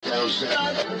Hello?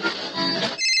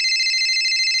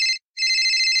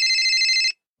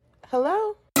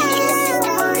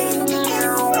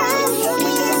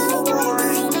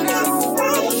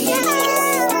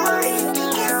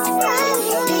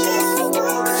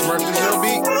 Smurf, this your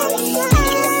beat?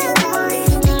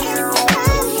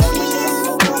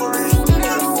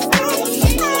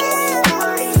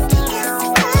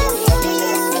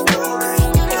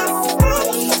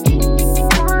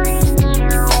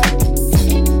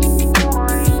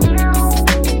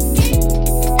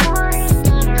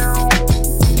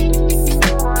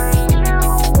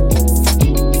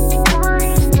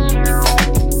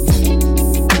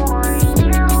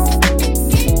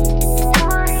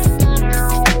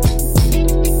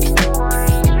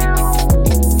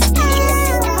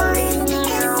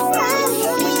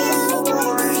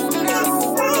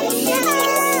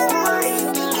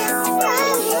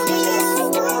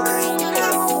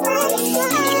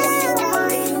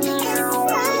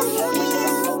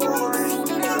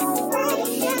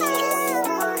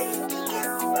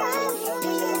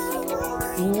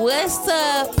 What's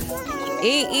up?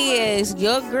 It is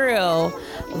your girl,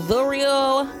 the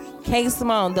real K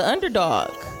Simone, the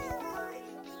underdog,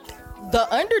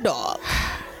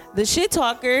 the shit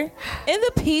talker, and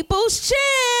the people's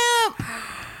champ.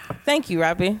 Thank you,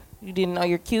 Robin. You didn't know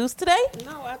your cues today?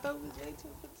 No, I thought we J2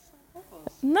 put this on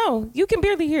pause. No, you can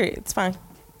barely hear it. It's fine.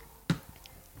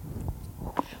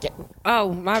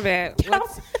 Oh, my bad. Like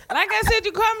I said,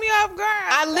 you caught me off guard.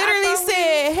 I literally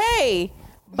said, hey,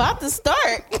 about to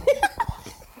start.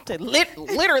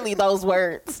 Literally those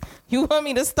words. You want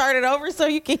me to start it over so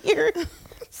you can hear it?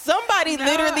 Somebody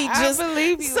literally just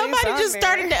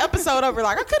started the episode over.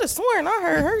 Like, I could have sworn I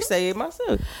heard her say it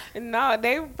myself. No,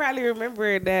 they probably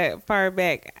remember that far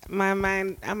back. My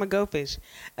mind, I'm a goldfish.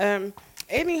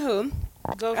 Anywho,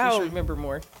 Go remember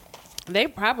more. They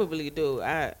probably do.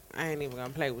 I ain't even gonna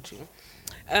play with you.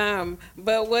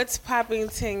 But what's popping,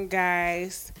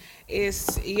 guys?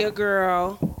 Is your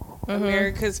girl,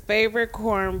 America's favorite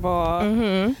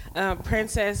cornball,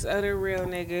 princess of the real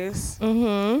niggas,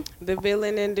 the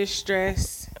villain in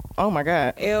distress. Oh my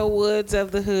God. Elle Woods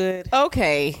of the hood.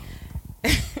 Okay.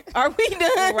 Are we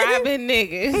done? Robbing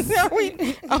niggas.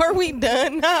 Are we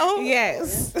done now?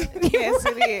 Yes. Yes,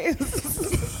 it is.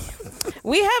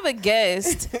 We have a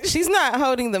guest. She's not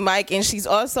holding the mic and she's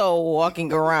also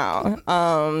walking around.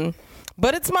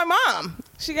 But it's my mom.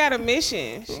 She got a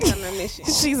mission. She's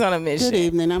on a mission. Good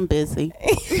evening. I'm busy.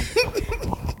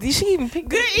 Did she even pick?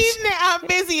 Good evening. I'm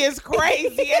busy is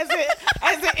crazy as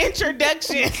an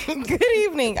introduction. Good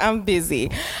evening. I'm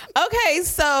busy. Okay,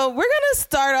 so we're gonna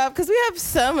start off because we have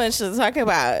so much to talk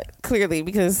about. Clearly,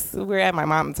 because we're at my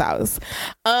mom's house.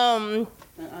 An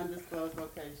undisclosed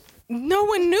location. No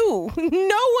one knew. No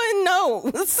one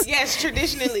knows. Yes,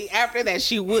 traditionally after that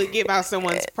she would give out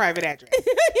someone's private address.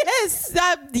 Yes,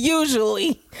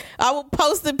 usually. I will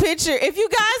post a picture. If you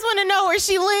guys want to know where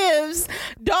she lives,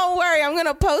 don't worry. I'm going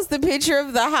to post a picture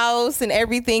of the house and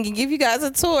everything and give you guys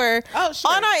a tour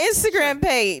on our Instagram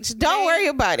page. Don't worry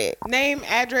about it. Name,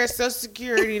 address, social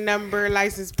security number,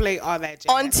 license plate, all that jazz.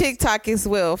 On TikTok as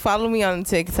well. Follow me on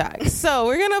TikTok. So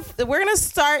we're gonna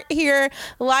start here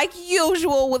like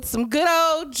usual with some good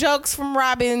old jokes from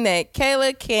Robin that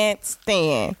Kayla can't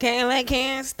stand. Kayla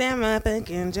can't stand my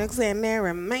thinking jokes and they're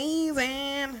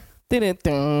amazing.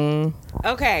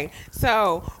 Okay,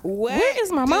 so where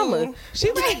is my mama?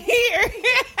 She right here.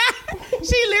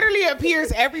 She literally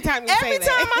appears every time you say that. Every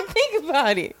time I think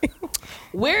about it.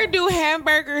 Where do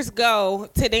hamburgers go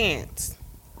to dance?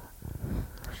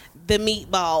 The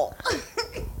meatball.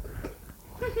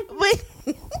 Wait.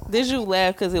 Did you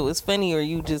laugh because it was funny or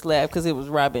you just laughed because it was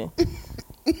Robin?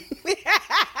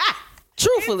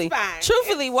 Truthfully,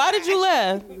 why did you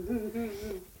laugh?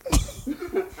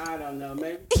 I don't know.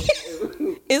 Maybe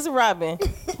it's Robin.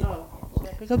 Oh,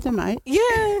 pick up the mic.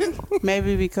 Yeah.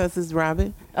 Maybe because it's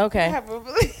Robin. Okay.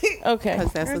 Okay.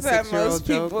 Because that's a 6-year-old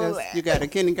joke. You got a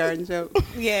kindergarten joke.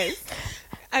 Yes.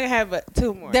 I have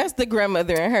two more. That's the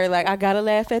grandmother in her. Like, I gotta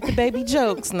laugh at the baby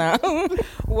jokes now.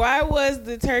 Why was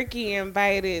the turkey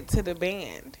invited to the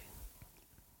band?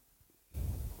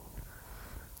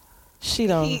 She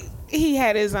don't. He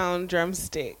had his own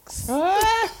drumsticks.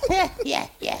 Yeah.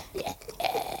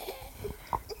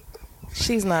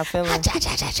 She's not feeling.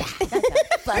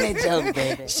 Funny joke,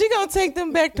 baby. She gonna take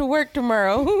them back to work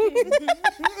tomorrow.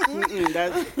 You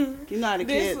know how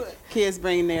the kids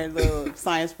bring their little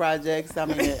science projects,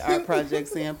 their art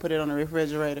projects in, put it on the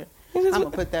refrigerator. I'm going to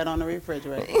put that on the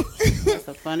refrigerator. That's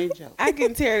a funny joke. I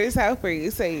can tear this out for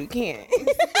you so you can't.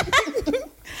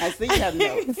 I see you have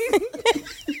notes.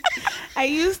 I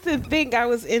used to think I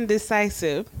was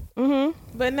indecisive.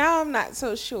 But now I'm not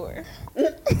so sure.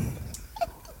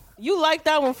 You like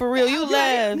that one for real. You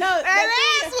laugh. No,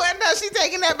 That last one, no, she's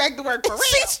taking that back to work for real.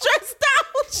 She's stressed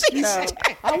out. no.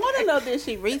 I want to know that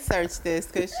she researched this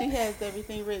because she has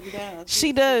everything written down.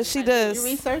 She does. She does. You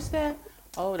researched that?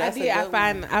 Oh, I that's did.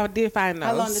 I did find those.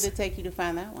 How long did it take you to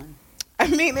find that one? I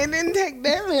mean, it didn't take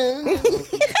that long.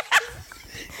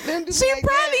 She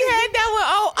probably had that one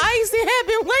on ice and had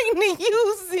been waiting to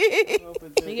use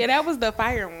it. Yeah, that was the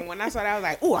fire one. When I saw that, I was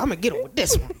like, "Ooh, I'm gonna get him with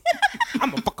this one.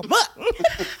 I'm gonna fuck him up."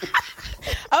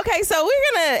 Okay, so we're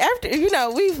gonna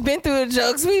after we've been through the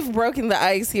jokes, we've broken the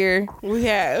ice here. We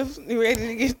have. You ready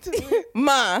to get to it?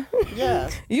 Ma,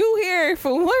 Yeah. you here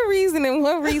for one reason and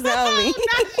one reason only.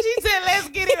 No, she said, "Let's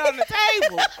get it on the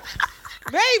table."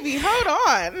 Baby, hold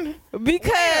on.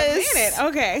 Because Wait a minute.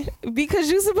 Okay.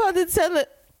 Because you supposed to tell it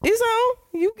it's on.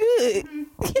 You good?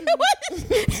 You know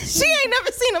what? She ain't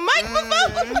never seen a mic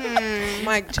before.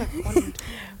 Mike, check.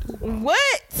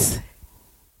 What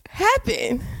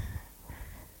happened?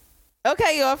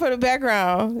 Okay, y'all, for the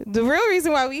background, the real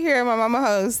reason why we here at my mama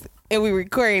house and we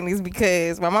recording is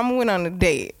because my mama went on a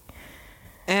date.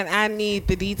 And I need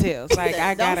the details. Like,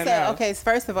 I gotta know. Okay,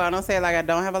 first of all, don't say it like I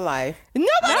don't have a life. Nobody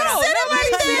said nobody nobody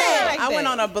said said. like I went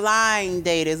that. on a blind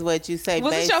date, is what you say.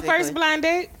 Was it your first blind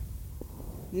date?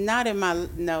 Not in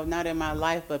my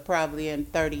life, but probably in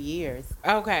 30 years.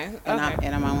 Okay. And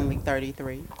I'm only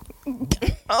 33.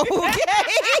 Okay.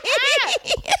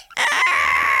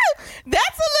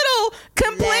 That's a little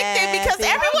conflicted because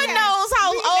everyone Okay. knows how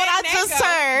old I just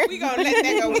turned. We gonna let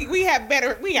that go.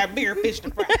 We have bigger fish to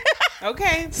fry.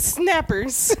 Okay.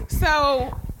 Snappers.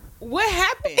 So what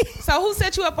happened? So who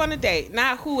set you up on a date?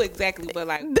 Not who exactly, but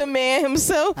like The man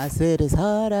himself. I said it's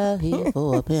hard out here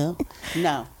for a pimp.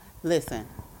 No, listen.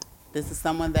 This is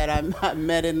someone that I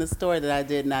met in the store that I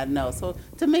did not know. So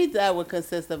to me, that would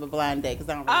consist of a blind date. Cause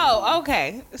I don't really know. Oh,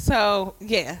 okay. So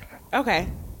yeah. Okay.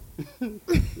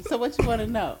 So what you want to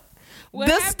know? What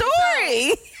The happened?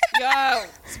 story. Yo.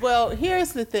 Well,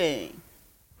 here's the thing.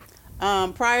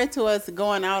 Prior to us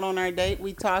going out on our date,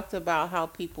 we talked about how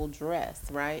people dress,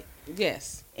 right?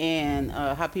 Yes. And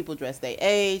how people dress their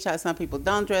age, how some people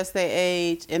don't dress their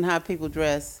age, and how people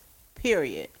dress,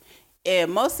 period.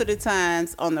 And most of the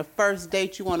times on the first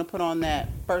date, you want to put on that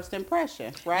first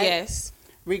impression, right? Yes.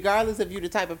 Regardless if you're the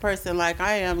type of person like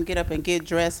I am, get up and get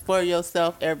dressed for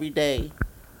yourself every day.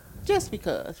 Just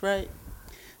because, right?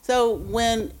 So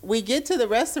when we get to the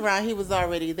restaurant, he was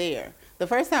already there. The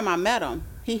first time I met him,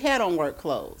 he had on work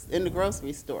clothes in the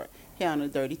grocery store. He had on a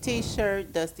dirty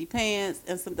T-shirt, dusty pants,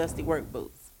 and some dusty work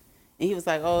boots. And he was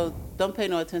like, "Oh, don't pay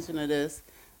no attention to this.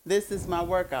 This is my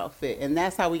work outfit." And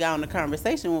that's how we got on the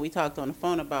conversation when we talked on the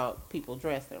phone about people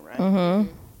dressing, right?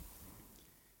 Mm-hmm.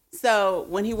 So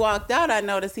when he walked out, I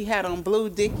noticed he had on blue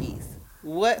Dickies.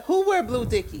 Who wear blue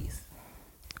Dickies?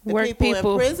 The Work people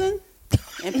people. in prison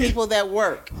and people that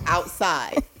work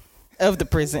outside. Of the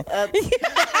prison.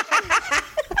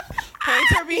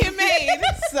 Points are being made.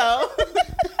 So,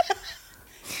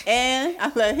 and I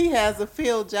thought he has a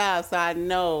field job, so I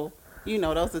know, those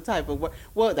are the type of work.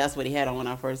 Well, that's what he had on when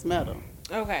I first met him.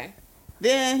 Okay.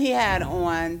 Then he had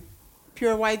on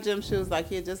pure white gym shoes like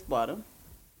he had just bought them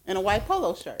and a white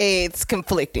polo shirt. It's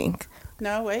conflicting.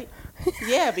 No, wait.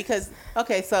 Yeah, because,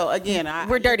 okay, so again,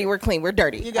 We're dirty. We're clean. We're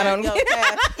dirty. You gotta go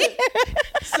past it.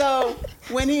 So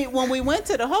when we went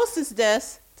to the hostess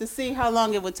desk to see how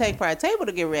long it would take for our table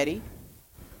to get ready,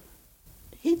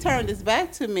 he turned his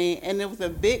back to me, and there was a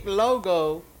big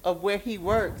logo of where he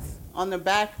works on the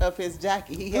back of his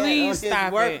jacket. He had Please on his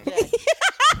stop work it. jacket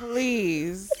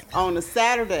Please. on a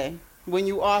Saturday when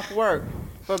you off work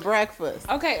for breakfast.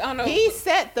 Okay. Oh no. He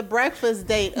set the breakfast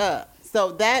date up.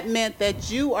 So that meant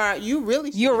that you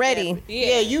really should You're be ready. there. Yeah.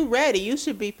 Yeah, you ready. You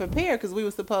should be prepared because we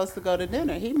were supposed to go to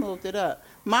dinner. He moved it up.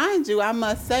 Mind you, I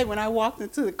must say, when I walked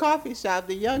into the coffee shop,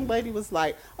 the young lady was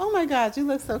like, "Oh my God, you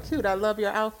look so cute. I love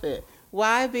your outfit."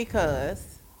 Why? Because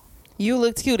You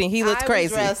looked cute and he looked I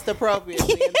crazy. was dressed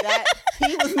appropriately. And that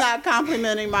he was not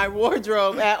complimenting my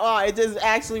wardrobe at all. It just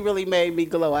actually really made me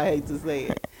glow. I hate to say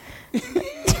it.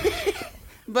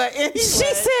 But anyway,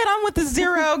 She said, "I'm with the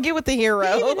zero. Get with the hero."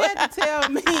 He even had to tell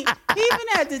me. He even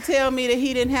had to tell me that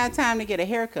he didn't have time to get a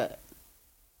haircut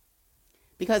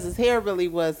because his hair really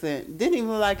didn't even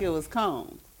look like it was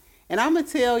combed. And I'm gonna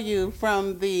tell you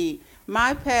from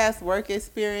my past work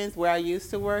experience where I used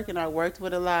to work, and I worked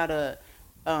with a lot of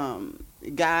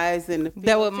guys in the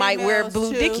field, might wear females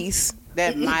blue too, Dickies.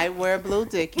 that might wear blue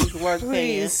Dickies, work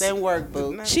Please. pants, and work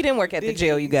boots. She didn't work at the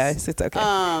jail, you guys. It's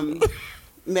okay.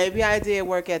 Maybe I did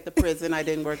work at the prison. I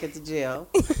didn't work at the jail.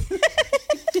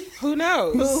 Who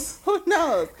knows? Who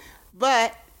knows?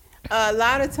 But A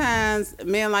lot of times,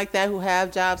 men like that who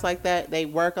have jobs like that, they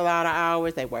work a lot of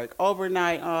hours, they work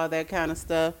overnight, all that kind of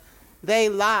stuff. They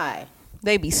lie.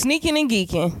 They be sneaking and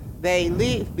geeking. They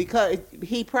leave because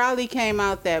he probably came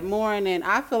out that morning.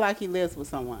 I feel like he lives with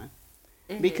someone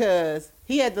because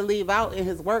he had to leave out in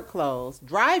his work clothes,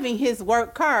 driving his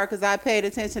work car, because I paid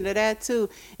attention to that too.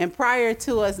 And prior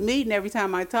to us meeting, every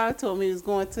time I talked to him, he was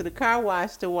going to the car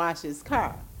wash to wash his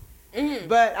car.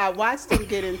 But I watched him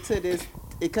get into this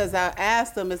because I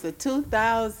asked him, it's a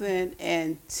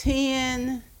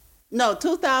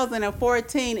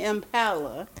 2014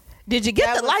 Impala. Did you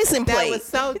get the license plate? That was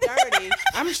so dirty.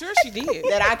 I'm sure she did.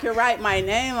 That I could write my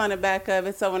name on the back of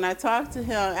it. So when I talked to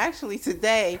him, actually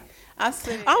today, I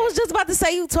said, I was just about to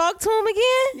say, you talked to him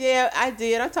again? yeah, I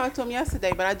did. I talked to him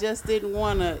yesterday, but I just didn't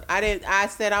want to. I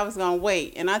said I was going to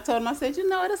wait. And I told him, I said,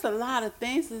 there's a lot of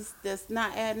things that's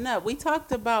not adding up. We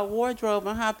talked about wardrobe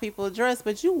and how people dress,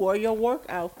 but you wore your work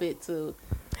outfit too.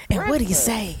 And what did he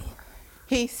say?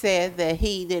 He said that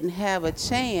he didn't have a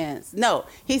chance. No,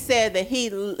 he said that he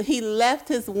left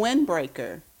his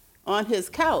windbreaker on his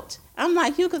couch. I'm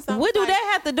like, what do that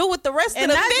have to do with the rest of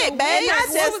the fit, babe?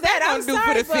 Not just that. I'm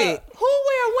sorry, but who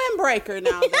wear a windbreaker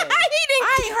nowadays?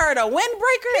 I ain't heard a windbreaker.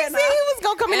 He said he was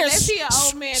gonna come in here. Unless he an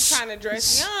old man trying to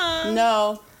dress young.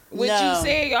 No. You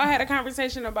said y'all had a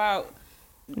conversation about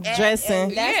dressing.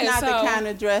 And that's not the kind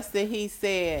of dress that he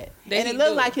said. And it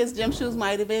looked like his gym shoes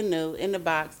might have been new in the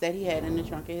box that he had in the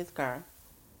trunk of his car.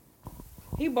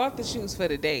 He bought the shoes for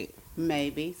the date.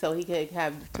 Maybe, so he could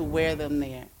have to wear them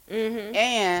there.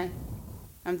 And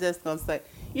I'm just going to say,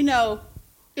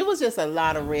 it was just a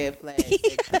lot of red flags.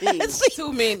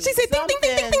 Too many. She said, ding, ding,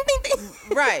 ding, ding, ding, ding.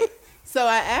 Right. So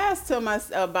I asked him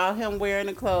about him wearing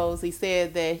the clothes. He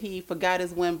said that he forgot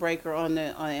his windbreaker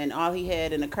and all he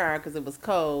had in the car because it was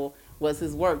cold was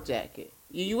his work jacket.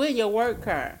 You in your work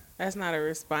car. That's not a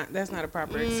response. That's not a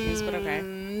proper excuse, but okay.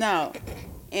 No.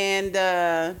 And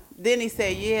then he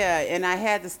said, yeah, and I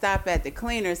had to stop at the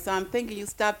cleaner. So I'm thinking you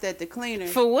stopped at the cleaner.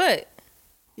 For what?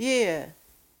 Yeah.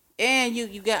 And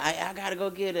I gotta go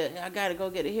get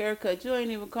a haircut. You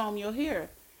ain't even comb your hair.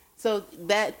 So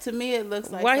that, to me, it looks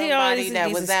like somebody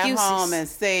that was at home and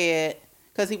said,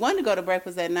 because he wanted to go to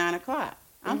breakfast at 9:00.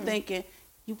 I'm thinking,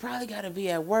 you probably got to be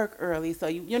at work early so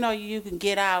you can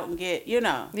get out and get.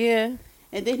 Yeah.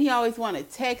 And then he always wanted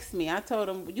to text me. I told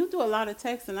him, you do a lot of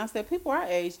texting. I said, people our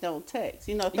age don't text.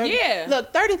 Look,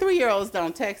 33-year-olds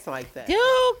don't text like that.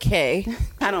 Okay.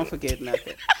 I don't forget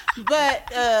nothing. But,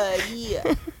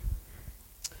 yeah.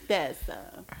 That's,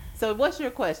 so what's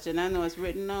your question? I know it's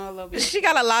written all over. She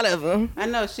got a lot of them. I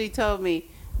know she told me,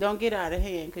 don't get out of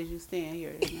hand because you stand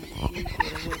here.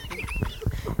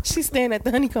 She's staying at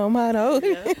the honeycomb hideout.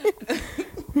 Yeah.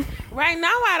 Right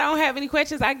now, I don't have any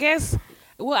questions. I guess,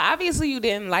 well, obviously you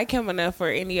didn't like him enough for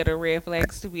any of the red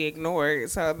flags to be ignored.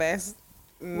 So that's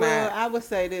Well, I would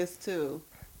say this too.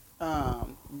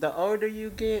 The older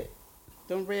you get,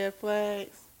 them red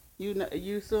flags,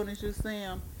 as soon as you see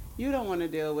them, you don't want to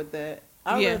deal with that.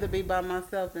 I'd rather be by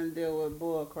myself than deal with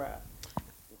bull crap.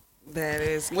 That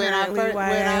is currently why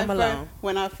I am alone.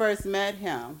 When I first met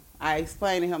him, I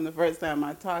explained to him the first time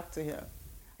I talked to him,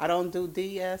 I don't do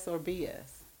DS or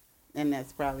BS. And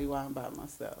that's probably why I'm by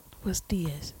myself. What's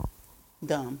DS?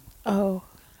 Dumb. Oh,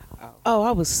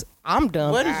 I'm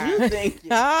dumb. What did you think?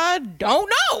 I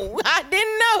don't know. I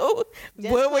didn't know.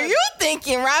 What were you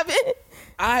thinking, Robin?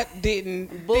 I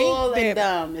didn't. Bull and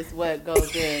dumb is what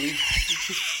goes in.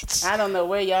 I don't know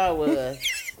where y'all was.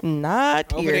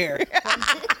 Not over here.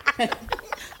 There.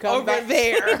 Over back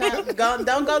there.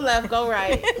 Don't go left, go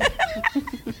right.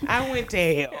 I went to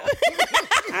hell.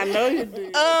 I know you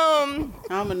did.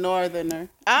 I'm a northerner.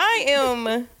 I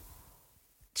am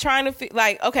trying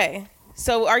to okay.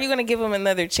 So are you going to give him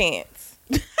another chance?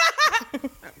 I'm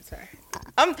sorry.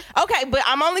 Okay, but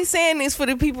I'm only saying this for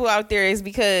the people out there is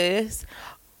because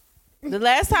the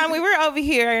last time we were over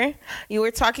here, you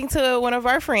were talking to one of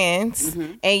our friends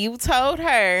and you told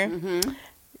her,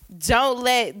 don't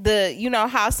let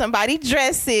how somebody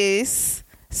dresses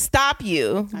stop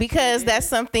you because that's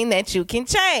something that you can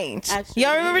change.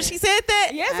 Y'all remember she said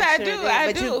that? Yes, I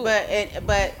do.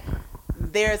 But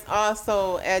there's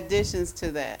also additions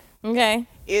to that. Okay.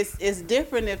 It's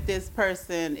different if this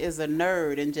person is a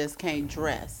nerd and just can't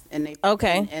dress, and they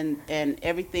and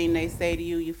everything they say to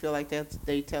you feel like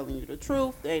they telling you the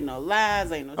truth. There ain't no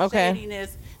lies, ain't no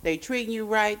shadiness. They treating you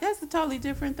right. That's a totally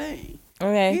different thing.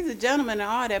 Okay. He's a gentleman and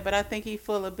all that, but I think he's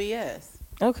full of BS.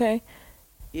 Okay.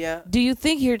 Yeah. Do you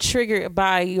think you're triggered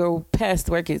by your past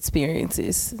work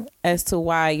experiences as to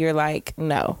why you're like,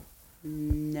 no?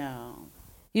 No.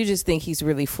 You just think he's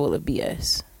really full of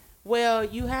BS. Well,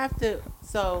 you have to.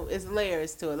 So it's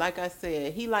layers to it. Like I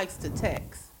said, he likes to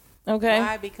text. Okay.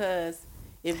 Why? Because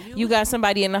if You got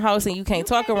somebody in the house and you can't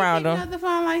talk around him. him. The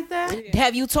phone like that.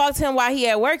 Have you talked to him while he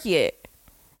at work yet?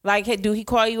 Like, do he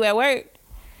call you at work?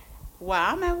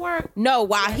 While I'm at work. No,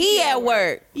 while he at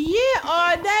work. Yeah,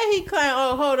 all day he claim,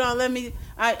 oh, hold on, let me,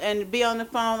 and be on the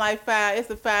phone like it's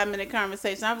a 5-minute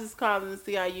conversation. I was just calling to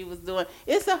see how you was doing.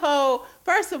 It's a whole,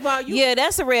 first of all, yeah,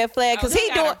 that's a red flag because he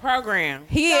doing a program.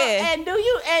 Yeah. So,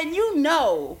 and you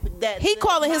know that he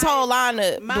calling his whole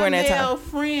lineup during that time. My male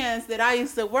friends that I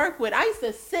used to work with, I used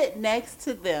to sit next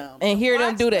to them and hear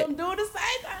them do that. Them do the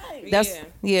same thing. That's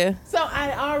yeah. So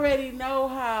I already know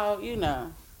how, you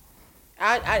know.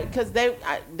 Because they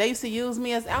used to use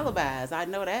me as alibis. I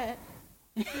know that.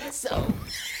 So,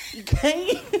 you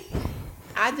can't.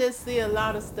 I just see a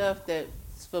lot of stuff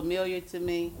that's familiar to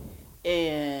me,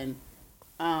 and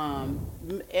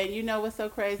you know what's so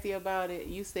crazy about it?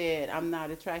 You said I'm not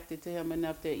attracted to him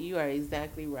enough. That you are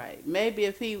exactly right. Maybe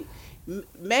if he,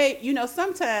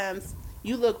 sometimes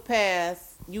you look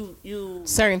past you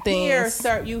certain things.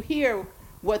 You hear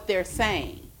what they're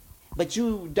saying. But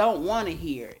you don't want to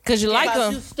hear it. Because you like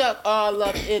them. You stuck all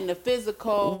up in the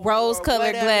physical.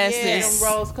 Rose-colored glasses. Yeah,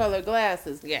 them rose-colored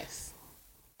glasses. Yes.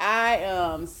 I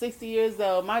am 60 years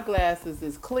old. My glasses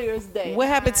is clear as day. What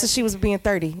happened to she was being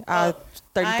 30? 33.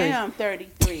 I am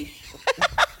 33.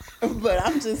 But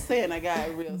I'm just saying I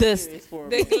got real serious for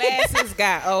The me. glasses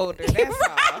got older. That's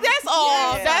all. That's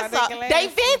all. Yeah, That's all. They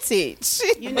vintage.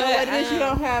 You know what it is? You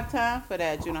don't have time for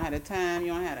that. You don't have the time.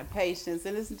 You don't have the patience.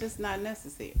 And it's just not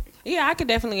necessary. Yeah, I could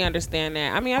definitely understand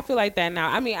that. I mean, I feel like that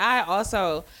now. I mean, I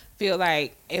also feel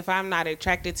like if I'm not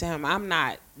attracted to him, I'm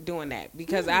not doing that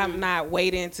because I'm not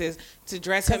waiting to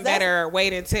dress him better or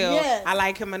wait until I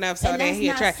like him enough so that he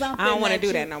attracts. I don't want to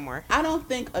do that no more. I don't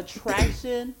think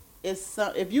attraction is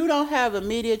if you don't have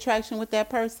immediate attraction with that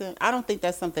person, I don't think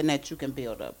that's something that you can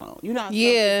build up on. You know how some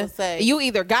people say, you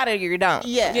either got it or you don't.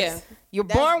 Yes. Yeah. You're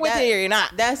born with it or you're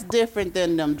not. That's different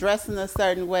than them dressing a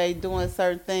certain way, doing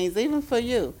certain things, even for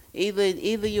you.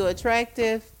 Either you're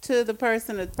attractive to the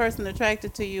person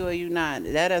attracted to you, or you're not.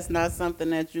 That is not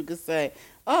something that you could say,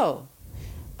 oh,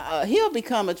 he'll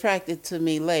become attracted to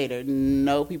me later.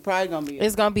 Nope, he probably gonna be.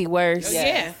 It's gonna be worse.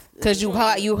 Yeah. Cause you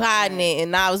hiding it,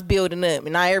 and now it's building up,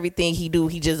 and now everything he do,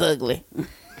 he just ugly.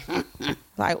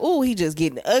 Like, ooh, he just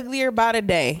getting uglier by the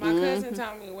day. My cousin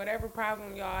told me whatever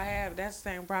problem y'all have, that's the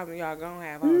same problem y'all gonna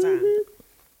have all the time.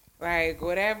 Like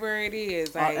whatever it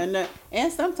is, like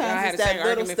and sometimes it's that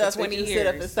little stuff that you sit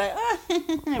up and say,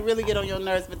 it really get on your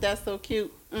nerves, but that's so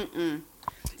cute. 10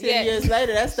 years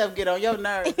later, that stuff get on your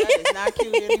nerves. That is not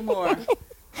cute anymore.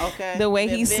 Okay. The way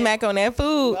he smack on that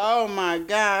food. Oh my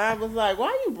God! I was like, "Why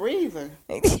are you breathing?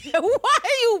 Why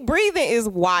are you breathing? Is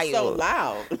wild. So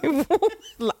loud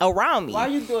around me. Why are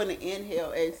you doing the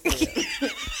inhale, exhale?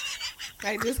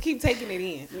 Like just keep taking it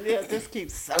in. Yeah, just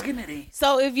keep sucking it in.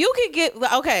 So if you could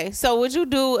get so would you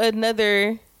do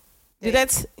another?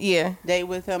 Date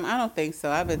with him? I don't think so.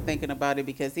 I've been thinking about it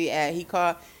because he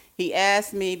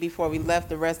asked me before we left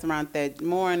the restaurant that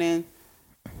morning.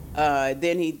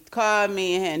 Then he called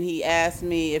me and he asked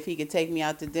me if he could take me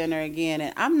out to dinner again.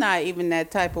 And I'm not even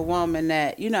that type of woman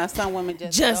that, some women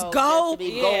just go. Just to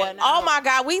be going out. Oh my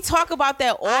God, we talk about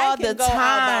that all the time. I can go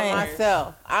out by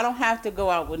myself. I don't have to go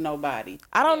out with nobody.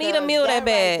 I don't need a meal that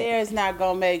bad. Right there is not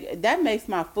gonna that makes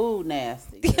my food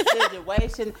nasty. The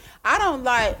situation. I don't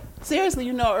like. Seriously,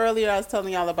 earlier I was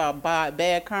telling y'all about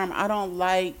bad karma. I don't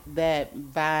like that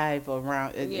vibe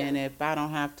around it, and if I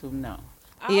don't have to, no.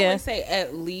 I always say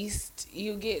at least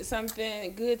you get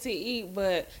something good to eat,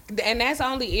 and that's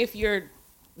only if you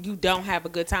don't have a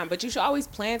good time. But you should always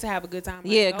plan to have a good time.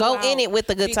 Like, go in it with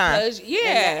a good time.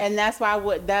 And that's why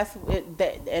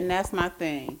and that's my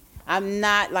thing. I'm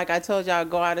not, like I told y'all,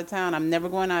 go out of town. I'm never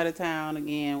going out of town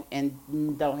again and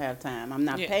don't have time. I'm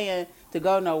not paying to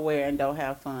go nowhere and don't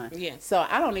have fun. Yeah. So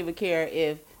I don't even care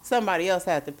if somebody else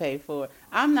has to pay for it.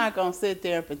 I'm not gonna sit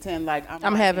there and pretend like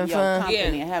I'm having fun.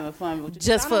 And having fun with you.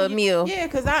 Just for a meal. Yeah,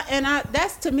 because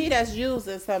that's to me that's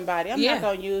using somebody. I'm not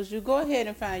gonna use you. Go ahead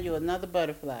and find you another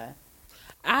butterfly.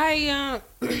 I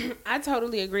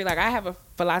totally agree. Like I have a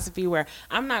philosophy where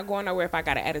I'm not going nowhere if I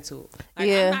got an attitude. Like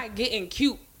I'm not getting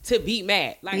cute to be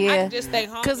mad. Like I can just stay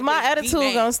home. Because my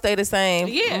attitude gonna stay the same.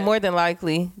 Yeah. More than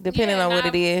likely, depending on what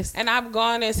it is. And I've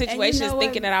gone in situations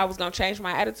thinking that I was gonna change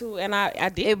my attitude, and I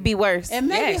did. It'd be worse. And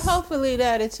maybe hopefully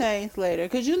that'll change later.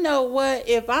 Because you know what?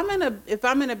 If I'm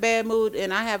in a bad mood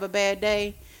and I have a bad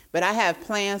day, but I have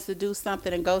plans to do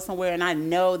something and go somewhere, and I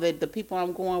know that the people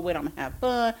I'm going with, I'm gonna have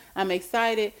fun, I'm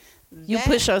excited. You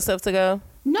push yourself to go.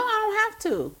 No, I don't have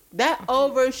to. That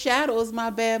overshadows my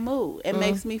bad mood. It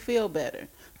makes me feel better.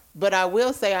 But I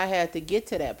will say I had to get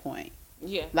to that point.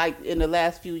 Yeah. Like in the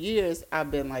last few years,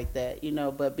 I've been like that,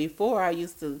 But before I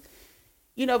used to,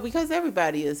 because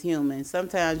everybody is human.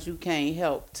 Sometimes you can't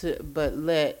help but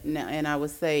and I would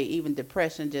say even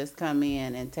depression just come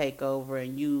in and take over,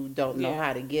 and you don't know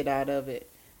how to get out of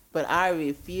it. But I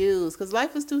refuse, because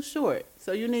life is too short.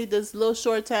 So you need this little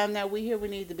short time that we here. We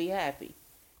need to be happy.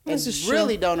 And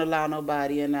really don't allow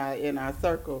nobody in our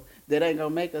circle that ain't gonna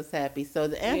make us happy. So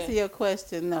to answer your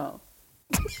question, no.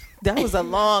 That was a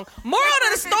long moral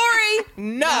of the story.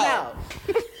 No.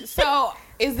 So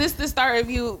is this the start of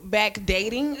you back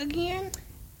dating again?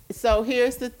 So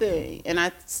here's the thing, and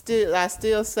I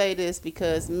still say this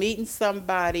because meeting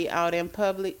somebody out in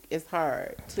public is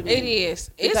hard to me. It is.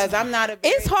 Because I'm not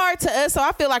it's hard to us, so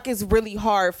I feel like it's really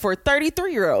hard for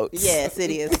 33-year-olds. Yes,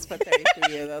 it is for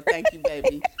 33 years old. Thank you,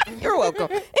 baby. You're welcome.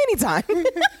 Anytime.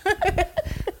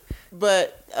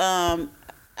 But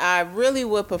I really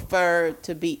would prefer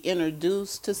to be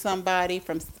introduced to somebody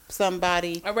from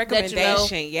somebody. A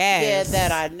recommendation, yes. Yeah,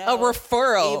 that I know. A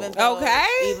referral. Even though,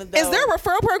 Is there a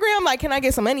referral program? Like, can I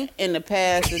get some money? In the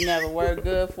past, it never worked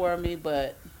good for me,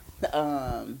 but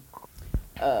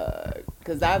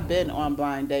because I've been on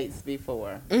blind dates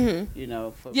before.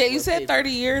 Mm-hmm. You said 30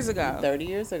 years ago. 30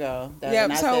 years ago.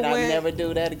 And I said I'd never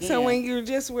do that again. So when you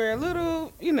just were a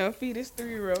little, fetus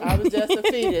 3-year-old. I was just a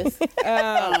fetus.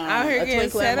 Out here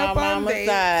getting set up on dates.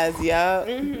 Size,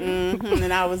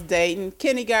 and I was dating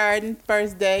kindergarten,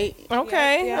 first date.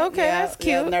 Okay, that's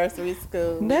cute. Yeah, nursery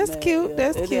school. That's cute.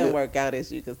 That's it cute. It didn't work out,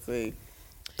 as you can see.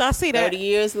 I see that. 30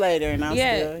 years later, and I'm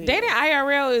still here. Dating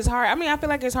IRL is hard. I mean, I feel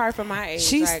like it's hard for my age.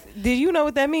 Did you know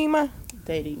what that mean, Ma?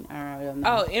 Dating IRL.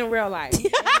 No. Oh, in real life. In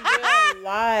real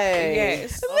life.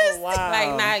 Yes. Oh, wow.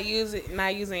 Like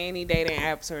not using any dating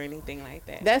apps or anything like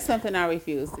that. That's something I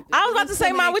refuse to do. I was about to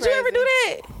say, Ma, would you ever do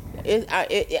that?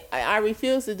 I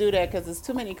refuse to do that because there's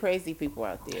too many crazy people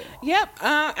out there. Yep,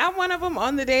 I'm one of them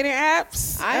on the dating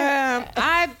apps.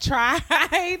 I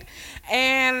tried,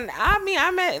 and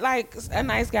I met like a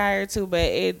nice guy or two, but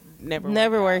it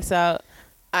never works out.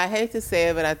 I hate to say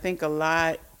it, but I think a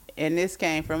lot, and this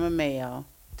came from a male,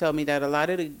 told me that a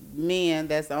lot of the men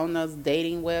that's on those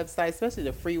dating websites, especially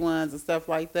the free ones and stuff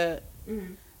like that,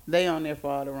 they on there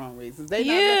for all the wrong reasons. They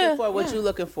not looking for what you're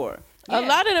looking for. A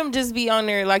lot of them just be on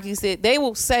there, like you said. They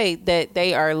will say that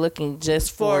they are looking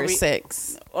just for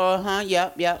sex.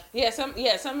 Yep. Yeah,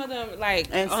 some of them like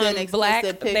and on Black,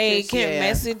 they can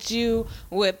message you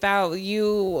without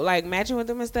you like matching with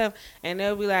them and stuff, and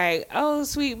they'll be like, "Oh,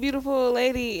 sweet, beautiful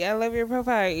lady, I love your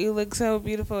profile. You look so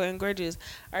beautiful and gorgeous.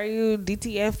 Are you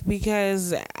DTF?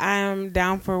 Because I'm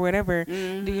down for whatever."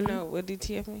 Mm-hmm. Do you know what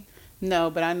DTF means?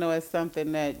 No, but I know it's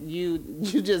something that you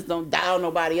just don't dial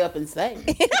nobody up and say.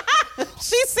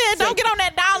 She said, "Don't get on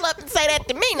that dial up and say that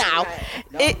to me now."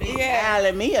 Don't be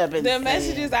dialing me up and the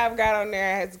messages I've got on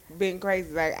there has been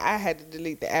crazy. Like I had to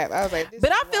delete the app. I was like,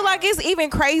 but I feel like it's even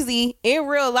crazy in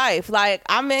real life. Like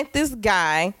I met this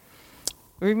guy.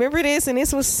 Remember this, and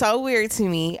this was so weird to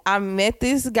me. I met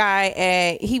this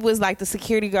guy he was like the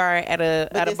security guard at a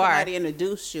bar. Somebody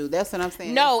introduced you. That's what I'm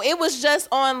saying. No, it was just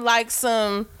on like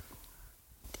some.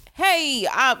 Hey,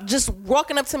 just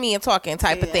walking up to me and talking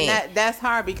type of thing. That's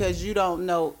hard because you don't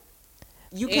know.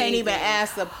 You can't even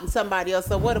ask somebody else.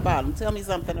 So what about him? Tell me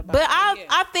something about him. But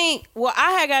I think,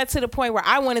 I had got to the point where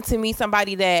I wanted to meet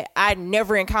somebody that I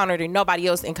never encountered and nobody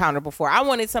else encountered before. I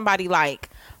wanted somebody like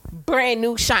brand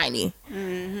new, shiny.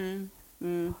 Mm-hmm.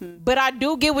 Mm-hmm. But I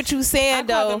do get what you're saying,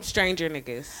 though. I call them stranger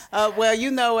niggas. Well,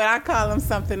 you know what? I call them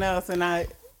something else, and I...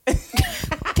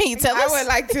 Can you tell us? I would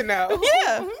like to know.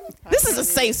 Yeah. This is a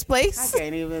safe place. I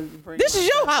can't even bring This is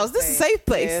your house. This is a safe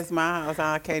place. Yeah, it's my house.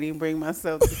 I can't even bring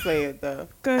myself to say it, though.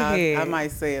 Go ahead. I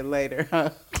might say it later.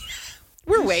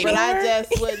 We're waiting. But I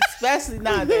just wouldn't, especially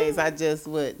nowadays, I just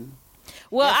wouldn't.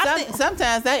 Well,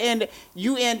 sometimes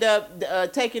you end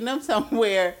up taking them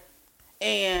somewhere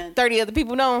and 30 other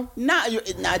people know. Not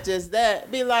just that.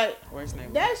 Be like,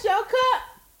 that's your cup.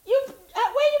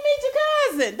 Where you meet your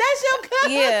cousin? That's your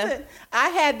cousin. Yeah. I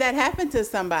had that happen to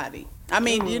somebody. I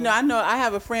mean, I know I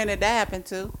have a friend that happened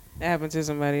to. That happened to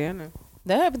somebody I know.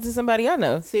 That happened to somebody I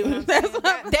know. See what I'm saying?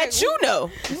 that you know.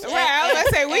 Yeah, I was going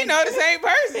to say, we know the same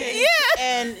person. Yeah.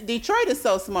 And Detroit is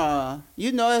so small.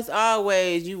 It's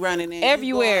always you running in.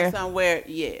 Everywhere. You going somewhere.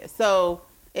 Yeah. So,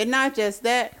 and not just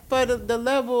that, for the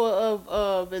level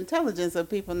of intelligence of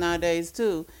people nowadays,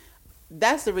 too.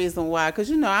 That's the reason why.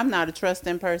 Because, I'm not a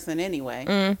trusting person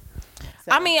anyway.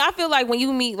 So. I mean, I feel like when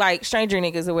you meet like stranger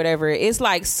niggas or whatever, it's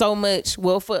like so much.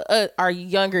 Well, for our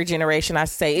younger generation, I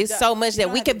say it's so much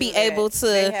that we could be able to.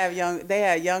 They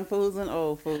have young foods and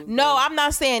old foods. No, I'm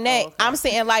not saying that. Oh, okay. I'm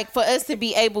saying like for us to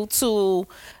be able to,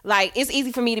 like, it's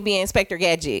easy for me to be Inspector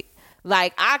Gadget.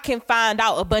 Like, I can find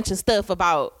out a bunch of stuff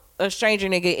about a stranger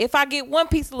nigga if I get one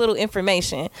piece of little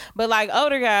information. But like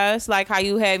older guys, like how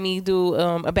you had me do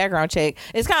a background check,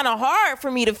 it's kind of hard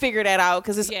for me to figure that out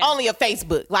because it's only a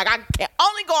Facebook. Like, I can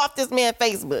only go off this man's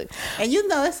Facebook. And you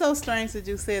know, it's so strange that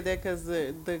you said that because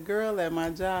the girl at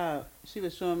my job, she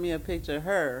was showing me a picture of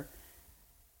her.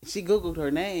 She Googled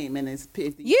her name and this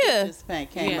pictures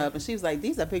came up, and she was like,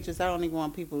 these are pictures I don't even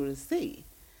want people to see.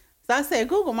 So I said,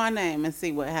 Google my name and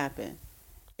see what happened.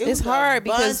 It's hard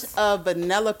because bunch of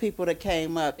vanilla people that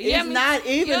came up. It's not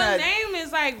even your name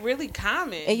is like really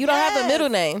common, and you don't have a middle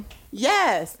name.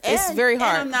 Yes, it's very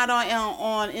hard. And I'm not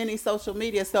on any social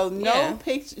media, so no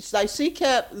pictures. Like, she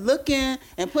kept looking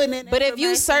and putting in. But if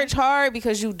you search hard,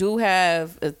 because you do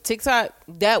have a TikTok,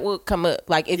 that will come up.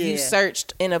 Like if you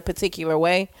searched in a particular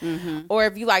way, or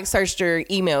if you like searched your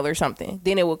email or something,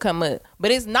 then it will come up.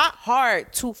 But it's not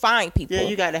hard to find people. Yeah,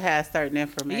 you got to have certain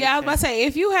information. Yeah, I was about to say,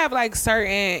 if you have like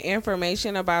certain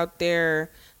information about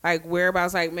their like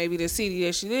whereabouts, like maybe the city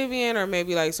that she live in, or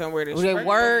maybe like somewhere that she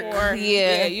work.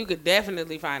 Yeah, you could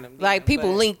definitely find them. Like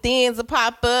people LinkedIn's will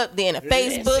pop up, then a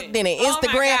Facebook, then an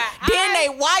Instagram, then they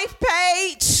wife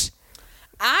page.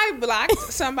 I blocked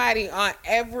somebody on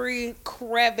every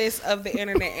crevice of the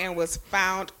internet and was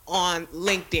found on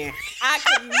LinkedIn. I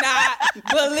could not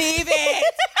believe it.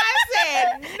 I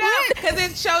said no, because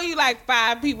it show you like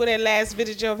 5 people that last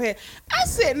visit your head. I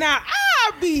said, now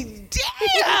I'll be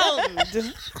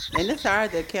damned. And it's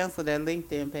hard to cancel that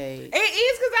LinkedIn page. It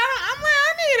is, because I'm like,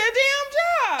 I need a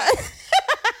damn job.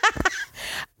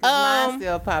 Mine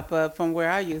still pop up from where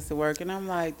I used to work, and I'm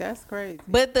like, that's crazy.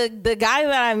 But the guy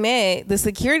that I met, the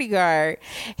security guard,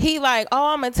 he like,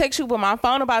 oh, I'm gonna text you, but my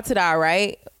phone about to die,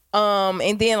 right?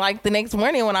 And then like the next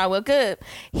morning when I woke up,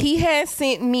 he had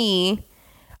sent me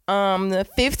the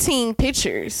 15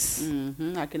 pictures.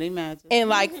 I can imagine. And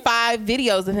like 5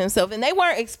 videos of himself, and they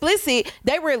weren't explicit.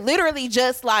 They were literally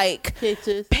just like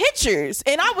pictures,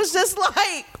 and I was just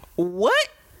like, what?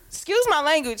 Excuse my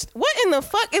language. What in the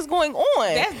fuck is going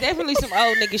on? That's definitely some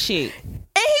old nigga shit. And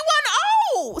he wasn't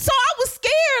old, so I was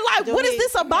scared. Like, what is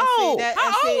this about?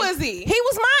 How old was he? He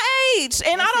was my age,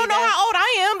 and I don't know how old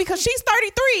I am because she's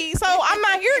 33, so I'm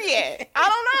not here yet. I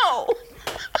don't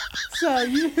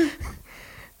know.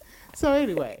 So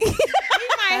anyway, he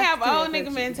might have old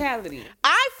nigga mentality.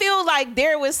 I feel like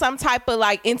there was some type of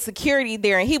like insecurity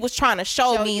there, and he was trying to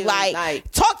show me like,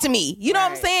 talk to me. You know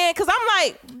what I'm saying? Because I'm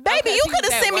like, baby, you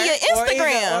could have sent me your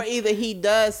Instagram. Or either he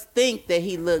does think that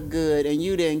he looked good, and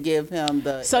you didn't give him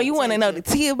the. So you want to know the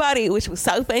tea about it, which was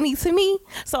so funny to me.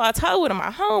 So I told one of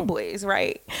my homeboys,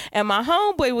 right? And my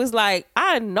homeboy was like,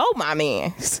 I know my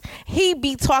man. He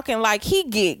be talking like he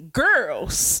get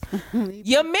girls.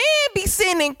 Your man be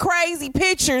sending crazy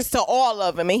pictures to all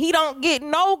of them, and he don't get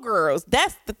no girls.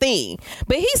 That's the thing.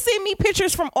 But he sent me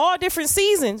pictures from all different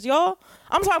seasons, y'all.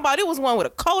 I'm talking about, it was one with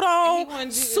a coat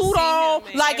on, suit on,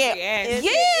 like is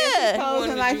he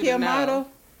posing like he a model,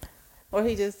 or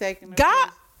he just taking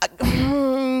God.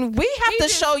 We have to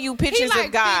show you pictures like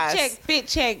of guys. Fit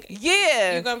check.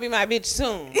 Yeah, you're gonna be my bitch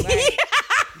soon. Like,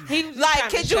 he was like,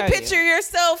 could you picture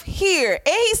yourself here?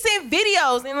 And he sent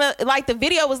videos, and like the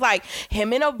video was like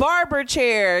him in a barber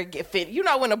chair. You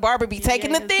know when a barber be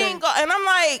taking the thing, and I'm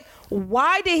like,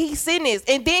 why did he send this?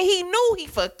 And then he knew he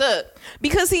fucked up,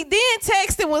 because he then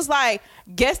texted, was like,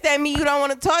 guess that mean you don't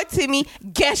want to talk to me?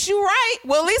 Guess you right.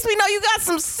 Well, at least we know you got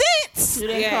some sense. You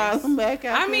didn't call him back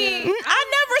out. I mean, I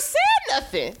never said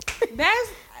nothing.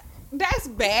 That's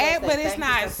bad, but it's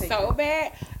not so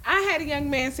bad. I had a young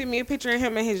man send me a picture of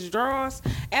him in his drawers,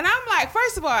 and I'm like,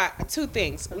 first of all, 2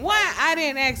 things. 1, I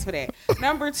didn't ask for that.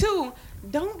 Number 2,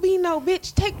 don't be no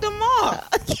bitch. Take them off.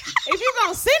 If you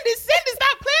gonna send it.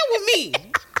 Stop playing with me.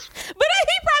 But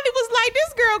he probably was like,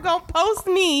 this girl gonna post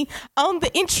me on the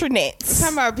intranet.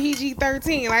 Talking about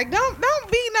PG-13. Like, don't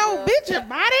be no bitch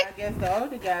about it. I guess the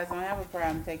older guys don't have a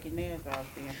problem taking theirs off.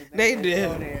 They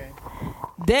do.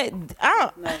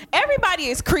 Everybody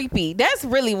is creepy. That's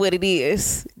really what it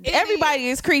is. Everybody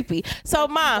is creepy. So,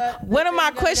 one of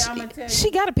my questions,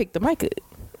 she gotta pick the mic up.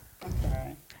 I'm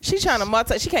sorry. She's trying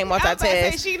to she can't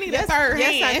multitask. She need a third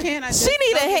hand. Yes, I can. She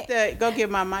need a go get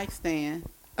my mic stand.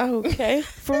 Okay.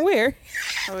 From where?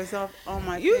 Oh, it's on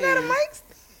my. You got a mic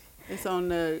stand? It's on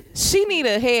the. She need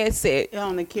a headset.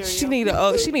 On the karaoke.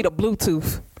 She need a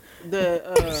Bluetooth.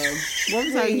 What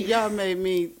was that? Y'all made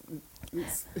me.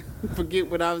 Forget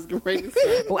what I was getting ready to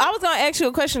say. Well, I was gonna ask you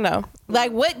a question though.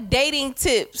 Like, what dating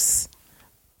tips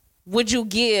would you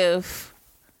give?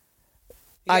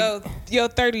 Your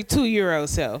 32-year-old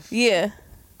self. Yeah.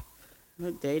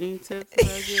 What dating tips did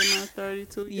I give my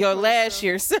 32? Your last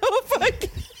year self.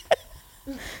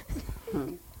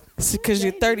 Because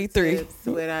you're 33. Tips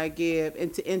would I give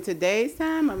in today's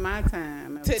time or my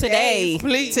time? Today,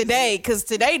 please. Today, because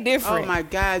today different. Oh my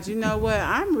God! You know what?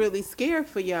 I'm really scared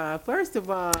for y'all. First of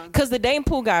all, because the dating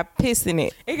pool got pissed in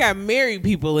it. It got married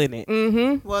people in it.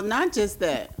 Mm-hmm. well, not just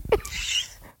that.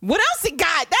 What else it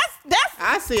got? That's.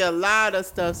 I see a lot of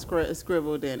stuff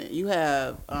scribbled in it. You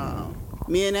have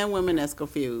men and women that's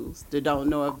confused, that don't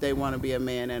know if they want to be a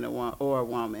man and or a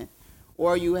woman.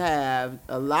 Or you have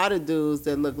a lot of dudes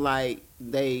that look like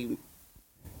they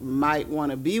might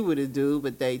want to be with a dude,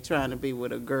 but they trying to be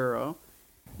with a girl.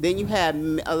 Then you have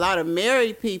a lot of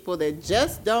married people that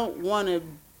just don't want to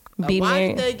Be why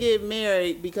married. did they get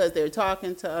married? Because they're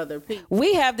talking to other people.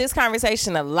 We have this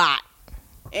conversation a lot.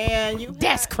 And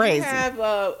That's crazy. You have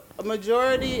a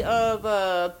majority of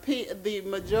the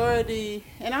majority,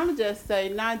 and I'm just say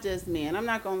not just men. I'm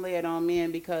not gonna lay it on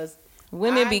men because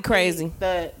Women be crazy.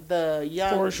 The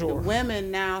young For sure. the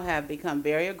women now have become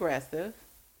very aggressive,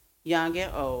 young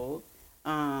and old,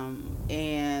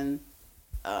 and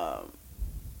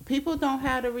people don't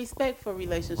have the respect for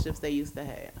relationships they used to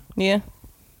have. Yeah,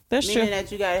 that's Meaning true.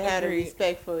 that you gotta have the Agreed.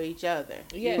 respect for each other.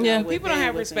 Yeah, Yeah. people don't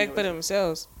have respect for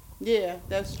themselves. Yeah,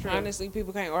 that's true. Honestly,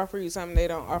 people can't offer you something they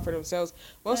don't offer themselves.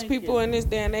 Most Thank people you. in this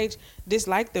day and age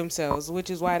dislike themselves, which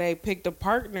is why they picked a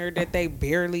partner that they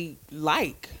barely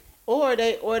like. Or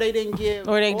they didn't give.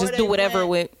 Or they just do whatever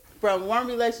went with. from one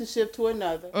relationship to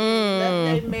another. Mm.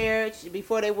 Left their marriage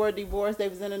before they were divorced. They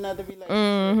was in another relationship.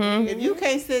 Mm-hmm. If you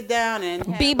can't sit down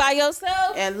and Be by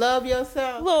yourself. and love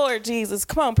yourself, Lord Jesus,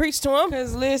 come on, preach to him.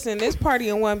 Cause listen, this party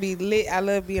in one be lit. I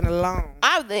love being alone.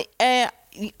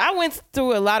 I went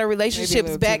through a lot of relationships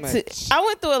little back too to. much. I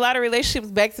went through a lot of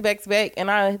relationships back to back to back, and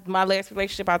my last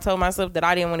relationship, I told myself that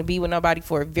I didn't want to be with nobody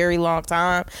for a very long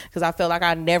time because I felt like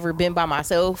I'd never been by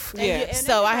myself. Yeah. and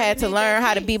So I had to everybody learn need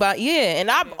how that to be by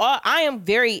and I am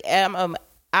very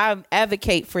I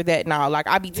advocate for that now. Like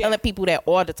I be telling people that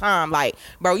all the time. Like,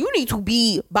 bro, you need to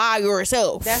be by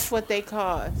yourself. That's what they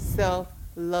call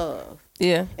self-love.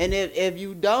 Yeah. And if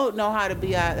you don't know how to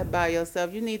be out by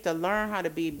yourself, you need to learn how to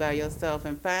be by yourself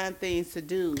and find things to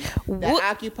do that What-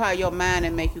 occupy your mind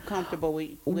and make you comfortable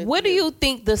with What do you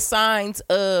think the signs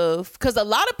of? Because a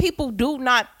lot of people do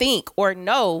not think or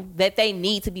know that they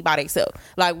need to be by themselves.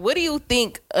 Like, what do you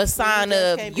think a sign just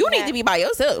of can't be you need to happy. be by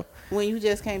yourself? When you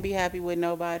just can't be happy with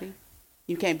nobody,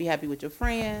 you can't be happy with your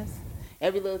friends,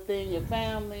 every little thing, your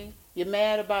family. You're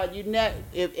mad about you.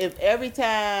 If every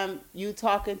time you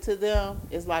talking to them,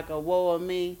 it's like a woe of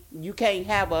me. You can't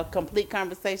have a complete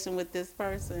conversation with this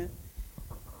person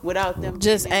without them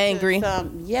Just getting into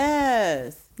angry.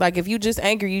 Yes. Like, if you just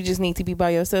angry, you just need to be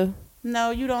by yourself.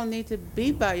 No, you don't need to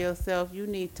be by yourself. You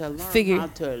need to learn Figure- how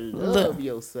to love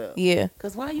yourself. Yeah,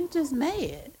 Cause why you just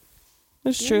mad?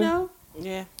 that's You true. know?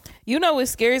 Yeah. You know what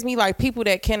scares me? Like people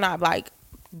that cannot like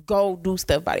go do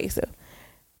stuff by themselves.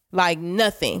 Like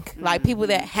nothing. Like people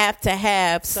that have to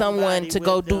have someone Somebody to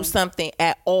go with do them. something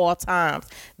at all times.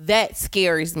 That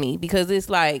scares me because it's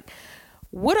like,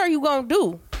 what are you gonna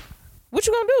do? What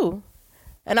you gonna do?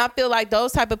 And I feel like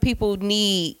those type of people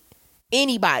need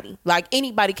anybody. Like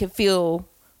anybody can fill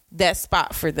that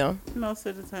spot for them. Most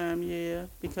of the time, yeah,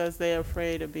 because they're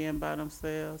afraid of being by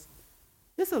themselves.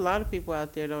 There's a lot of people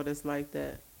out there though that's like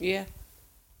that. Yeah.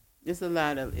 It's a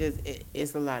lot of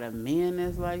it's a lot of men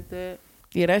that's like that.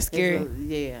 Yeah, that's It's scary.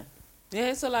 yeah.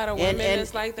 Yeah, it's a lot of And- women and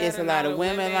that's like that. it's a lot of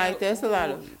women like that. It's a lot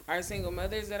of- who are single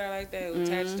mothers that are like that, who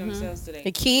attach themselves to their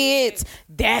The kids,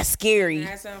 that's scary.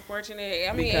 That's unfortunate.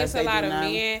 I mean, Because it's a they lot do of not-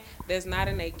 men that's not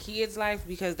in their kids' life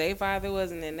because their father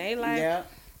wasn't in their life. Yeah.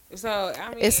 So I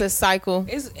mean, It's a cycle.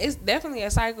 it's definitely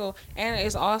a cycle, and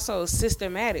it's also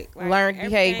systematic. Like, Learned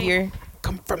everything behavior.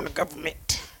 come from the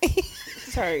government.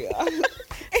 Sorry, y'all.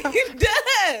 It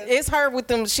does. It's her with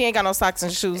them. She ain't got no socks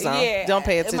and shoes on. Yeah, Don't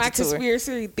pay attention my to her.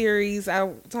 conspiracy theories. I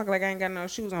talk like I ain't got no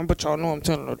shoes on, but y'all know I'm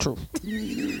telling the truth.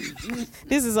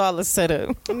 This is all a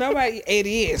setup. Nobody. It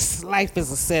is. Life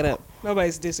is a setup.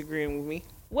 Nobody's disagreeing with me.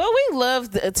 Well, we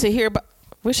love to hear about.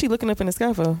 What's she looking up in the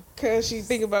sky for? Cause she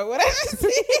think about what I just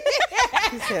said.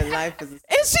 He said life is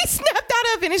And she snapped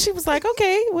out of it, and she was like,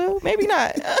 "Okay, well, maybe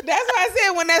not." That's why I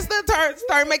said when that stuff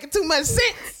start making too much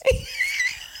sense.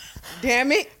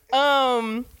 Damn it.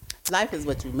 life is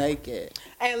what you make it.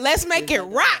 And let's make it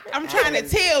rock. I'm trying to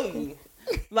tell you.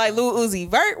 Like Lil Uzi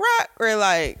Vert rock, or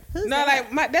like No,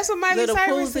 like that's what Miley Little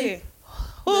Cyrus Uzi? said.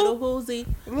 Little Uzi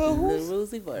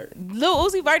Vert. Lil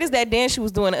Uzi Vert is that dance she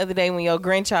was doing the other day when your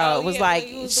grandchild was like,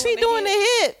 she doing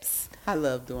the hips. I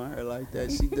love doing her like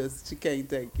that. She can't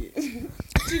take it.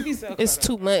 She be so It's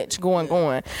too much going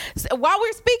on. So while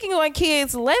we're speaking on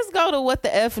kids, let's go to What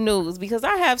the F News, because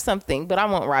I have something, but I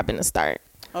want Robin to start.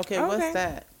 Okay, what's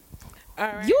that? All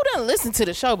right. You done listened to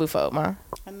the show before, Ma.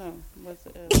 I know. What's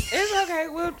the F? It's okay.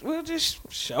 We'll just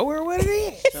show her what it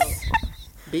is.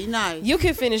 Be nice. You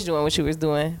can finish doing what you was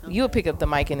doing. Okay. You'll pick up the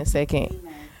mic in a second.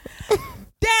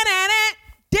 Da-da-da,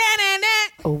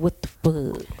 da-da-da. Oh, what the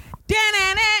fuck?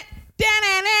 Da-da-da,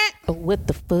 da-da-da. Oh, what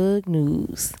the fuck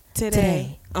news?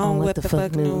 Today on What the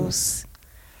Fuck News.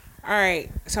 All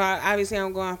right. So obviously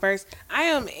I'm going first. I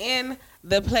am in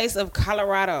the place of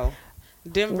Colorado.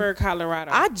 Denver,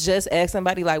 Colorado. I just asked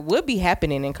somebody, like, what be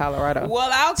happening in Colorado? Well,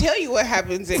 I'll tell you what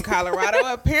happens in Colorado.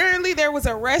 Apparently, there was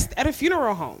arrest at a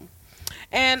funeral home.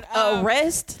 And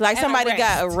arrest? Like somebody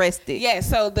got arrested. Yeah,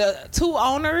 so the two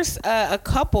owners, a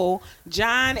couple,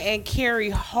 John and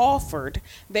Carrie Hawford,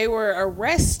 they were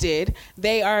arrested.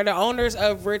 They are the owners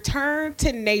of Return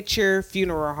to Nature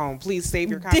Funeral Home. Please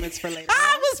save your comments for later.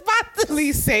 I was about to.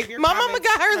 Please save your My comments mama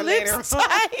got her for lips later.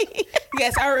 tight.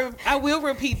 Yes, I will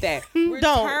repeat that.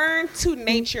 Return to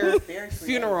Nature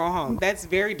Funeral Home. That's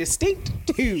very distinct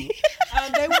too.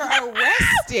 They were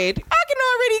arrested. I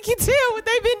can tell what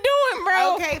they've been doing,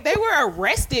 bro. Okay, they were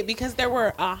arrested because there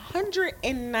were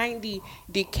 190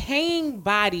 decaying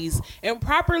bodies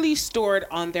improperly stored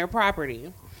on their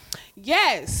property.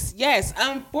 Yes.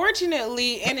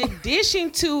 Unfortunately, in addition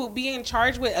to being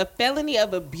charged with a felony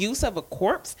of abuse of a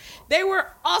corpse, they were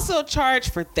also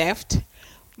charged for theft,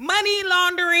 money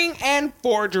laundering, and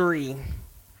forgery.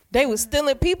 They was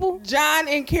stealing people? John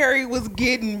and Carrie was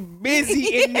getting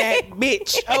busy in that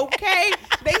bitch, okay?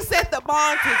 They set the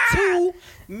bond to $2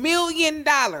 million.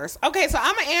 Okay, so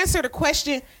I'm going to answer the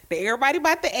question that everybody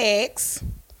about to ask.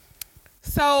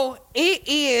 So it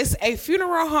is a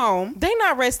funeral home. They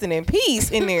not resting in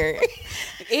peace in there.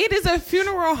 It is a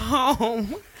funeral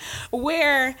home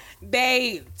where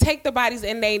they take the bodies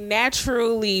and they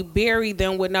naturally bury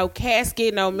them with no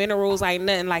casket, no minerals, like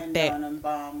nothing like that.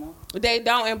 They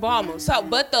don't embalm them. So,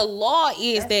 but the law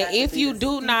is that if you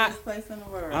do not,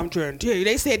 I'm trying to tell you,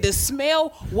 they said the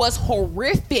smell was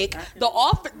horrific.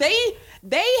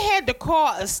 They had to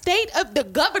call the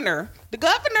governor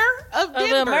of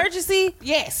Denver. Of emergency?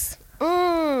 Yes.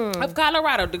 Of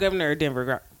Colorado, the governor of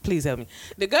Denver. Please help me.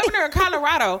 The governor of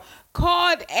Colorado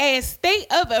called a state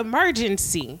of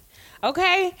emergency.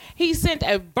 Okay? He sent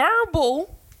a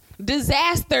verbal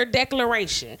disaster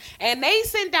declaration. And they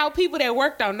sent out people that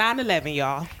worked on 9/11,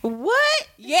 y'all. What?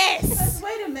 Yes.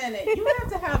 Wait a minute. You have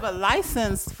to have a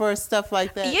license for stuff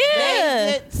like that.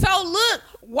 Yeah. So look,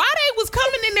 why they was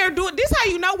coming in there doing this, how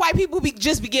you know white people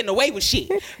just be getting away with shit.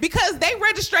 Because they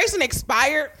registration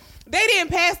expired. They didn't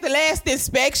pass the last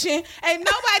inspection. And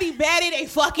nobody batted a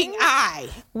fucking eye.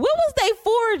 What was they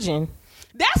forging?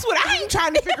 That's what I ain't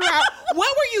trying to figure out.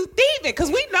 What were you thieving? Because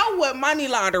we know what money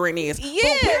laundering is. Yeah.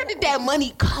 But where did that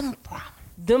money come from?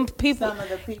 Them people. Some of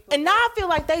the people. And now I feel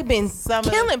like they've been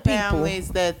killing of the families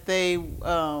people.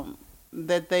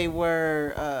 that they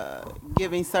were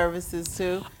giving services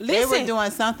to. They were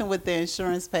doing something with their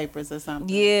insurance papers or something.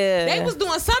 Yeah. They was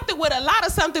doing something with a lot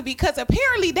of something because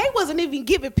apparently they wasn't even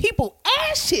giving people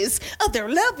ashes of their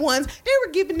loved ones. They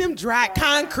were giving them dry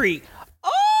concrete. Oh!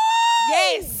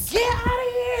 Yes. Get out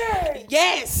of here.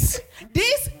 Yes.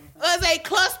 This was a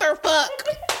clusterfuck.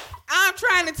 I'm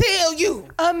trying to tell you.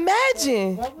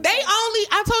 Imagine.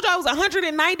 I told you I was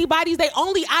 190 bodies. They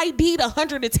only ID'd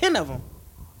 110 of them.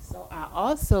 So I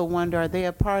also wonder, are they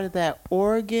a part of that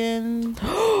organ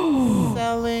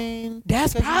selling?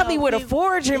 That's probably where the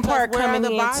foraging part coming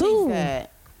in too.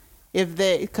 At?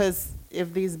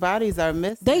 If these bodies are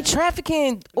missing, they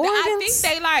trafficking organs. I think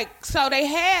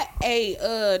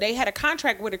they had a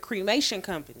contract with a cremation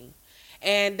company,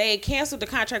 and they canceled the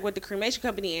contract with the cremation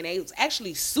company, and they was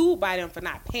actually sued by them for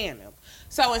not paying them.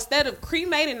 So instead of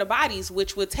cremating the bodies,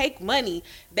 which would take money,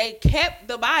 they kept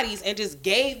the bodies and just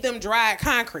gave them dried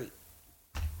concrete.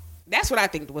 That's what I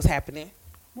think was happening.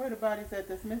 Where are the bodies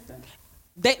that's missing?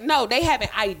 They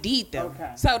haven't ID'd them.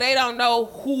 Okay. So they don't know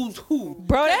who's who.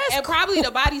 Bro, that's probably the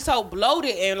body's so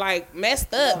bloated and like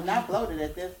messed up. No, not bloated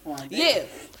at this point. Yeah.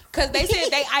 Because they said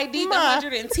they ID'd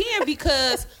 110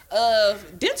 because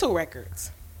of dental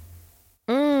records.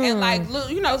 And like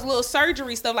little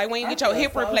surgery stuff, like when you get your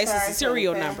hip replaced, it's a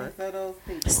serial number. That's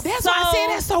why I said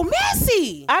that's so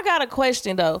messy. I got a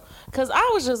question though, because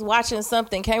I was just watching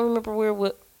something. Can't remember where.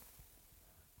 What?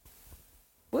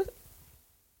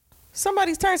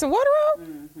 Somebody's turned some water on?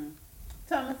 Mm-hmm.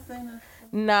 Thomasina.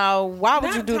 No, why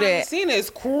would you do that? Thomasina is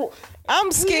cruel.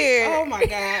 I'm scared. Oh my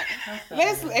God.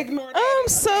 Let's ignore that. I'm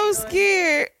so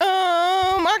scared.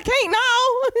 I can't now.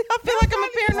 I feel like I'm a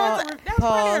paranormal. That's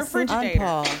probably a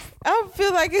refrigerator. I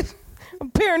feel like it's a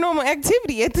paranormal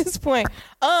activity at this point.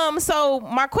 So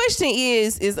my question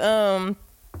is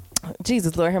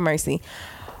Jesus, Lord have mercy.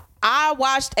 I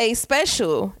watched a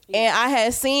special and I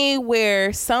had seen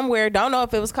where somewhere, don't know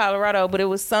if it was Colorado, but it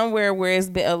was somewhere where it's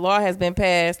been, a law has been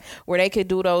passed where they could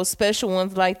do those special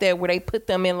ones like that, where they put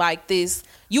them in like this.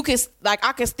 You can, like,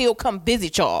 I can still come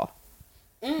visit y'all,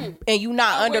 and you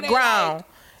not underground. Like,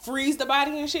 freeze the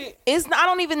body and shit. It's, I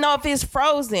don't even know if it's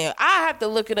frozen. I have to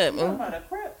look it up.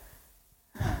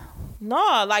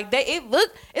 No, like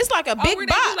it's like a big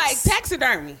box. Do like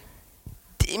taxidermy?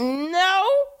 No.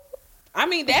 I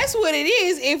mean, that's what it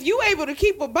is. If you able to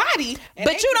keep a body,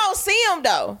 but you don't see them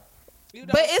though.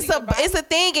 But it's a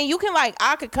thing, and you can, like,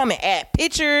 I could come and add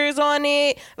pictures on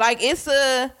it. Like, it's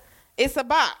a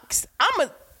box. I'm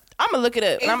gonna look it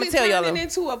up. And I'm gonna tell y'all. Is it turning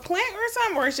into a plant or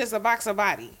something, or it's just a box of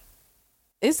body?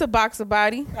 It's a box of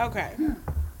body. Okay.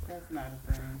 That's not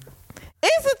a thing.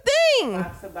 It's a thing.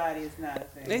 Box of body is not a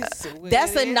thing.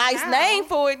 That's a nice name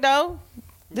for it though.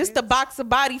 This the box of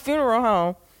body funeral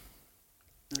home.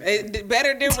 It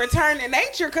better than return to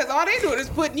nature, because all they do is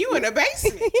putting you in a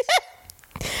basement.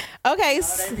 Okay.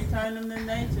 No, they return them to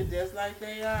nature just like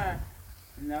they are.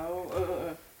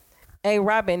 No. Hey,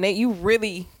 Robin, you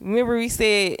really remember we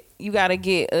said you gotta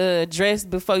get dressed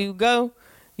before you go.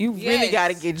 You really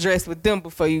gotta get dressed with them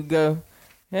before you go.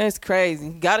 That's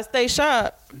crazy. Gotta stay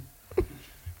sharp.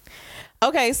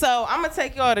 Okay, so I'm gonna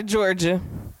take y'all to Georgia.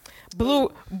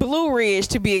 Blue Ridge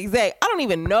to be exact. I don't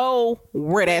even know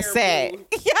where that's at.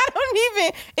 Yeah, I don't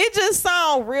even. It just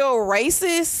sounds real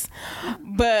racist.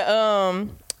 But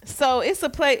so it's a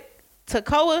place,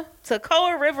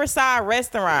 Toccoa Riverside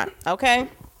Restaurant. Okay,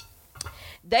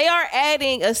 they are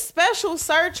adding a special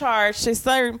surcharge to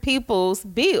certain people's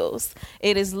bills.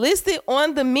 It is listed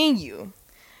on the menu.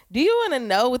 Do you want to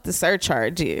know what the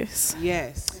surcharge is?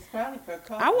 Yes. It's probably for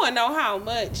coffee. I want to know how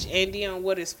much and then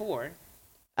what it's for.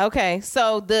 Okay,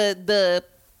 so the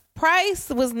price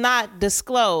was not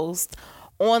disclosed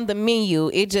on the menu.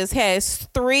 It just has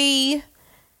 3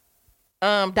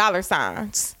 dollar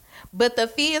signs. But the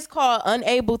fee is called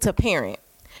unable to parent.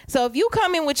 So if you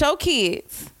come in with your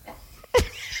kids,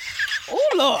 oh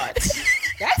Lord,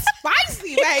 that's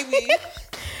spicy, baby.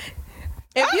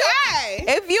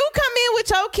 If you come in with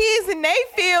your kids and they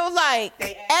feel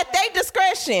like at their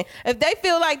discretion, if they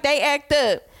feel like they act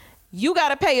up, you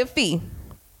gotta pay a fee.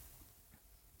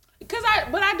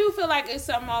 But I do feel like it's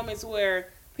some moments where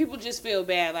people just feel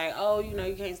bad, like, oh, you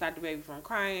can't stop the baby from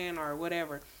crying or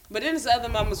whatever. But then there's other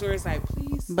moments where it's like,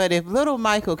 please. But if little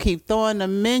Michael keep throwing the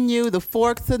menu, the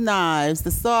forks and knives,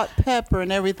 the salt, pepper,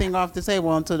 and everything off the table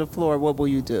onto the floor, what will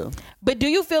you do? But do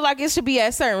you feel like it should be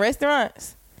at certain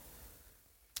restaurants?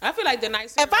 I feel like the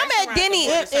nice. If I'm at Denny's,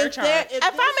 if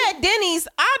I'm at Denny's,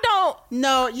 I don't.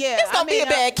 No, yeah, it's gonna be a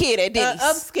bad kid at Denny's.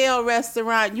 Upscale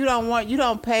restaurant, you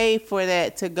don't pay for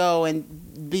that to go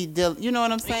and be. You know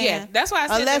what I'm saying? Yeah, that's why I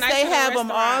said unless they have them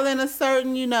all in a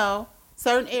certain,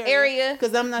 certain area.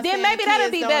 Because I'm not. Then saying maybe the that'll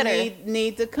kids be don't better.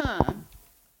 Need to come,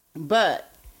 but.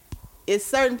 It's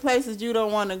certain places you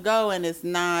don't want to go, and it's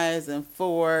knives and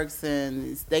forks,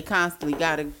 and they constantly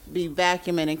got to be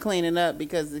vacuuming and cleaning up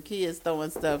because the kids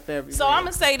throwing stuff everywhere. So I'm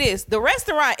going to say this. The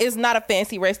restaurant is not a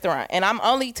fancy restaurant, and I'm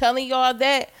only telling y'all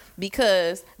that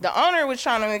because the owner was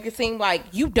trying to make it seem like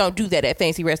you don't do that at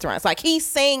fancy restaurants. Like, he's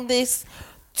saying this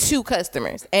to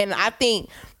customers, and I think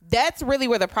that's really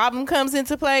where the problem comes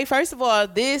into play. First of all,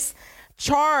 this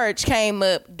charge came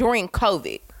up during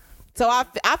COVID. So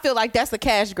I feel like that's a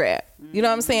cash grab. You know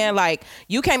what I'm saying? Like,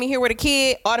 you came in here with a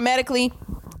kid, automatically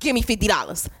give me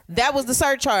 $50. That was the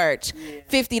surcharge.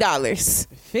 $50.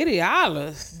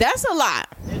 $50. That's a lot.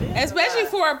 Especially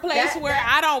for a place where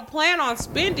I don't plan on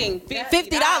spending $50.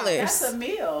 That's a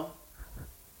meal.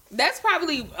 That's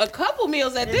probably a couple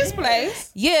meals at this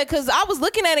place. Yeah, because I was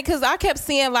looking at it because I kept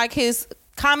seeing like his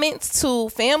comments to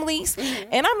families,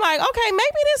 and I'm like, okay,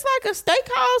 maybe this like a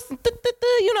steakhouse,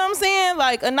 you know what I'm saying,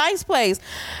 like a nice place.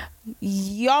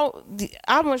 Y'all,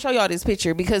 I'm gonna show y'all this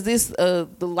picture because this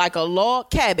like a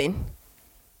log cabin.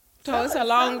 So it's a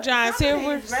Long John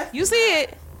Silver. You see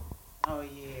it? Oh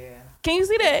yeah. Can you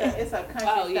see that? It's a country.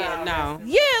 Oh yeah, no.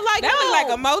 Yeah, like that look like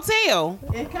a motel.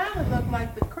 It kind of looked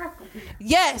like the Cracker.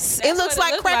 Yes, it looks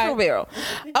like Cracker Barrel.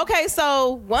 Okay,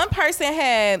 so one person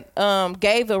had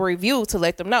gave a review to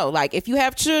let them know, like, if you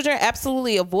have children,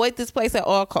 absolutely avoid this place at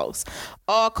all costs.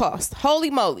 All costs.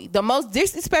 Holy moly, the most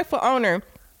disrespectful owner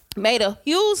made a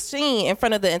huge scene in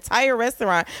front of the entire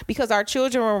restaurant because our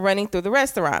children were running through the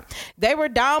restaurant. They were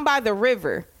down by the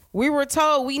river. We were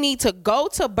told we need to go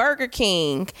to Burger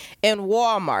King and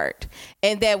Walmart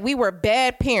and that we were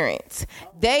bad parents.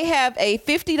 They have a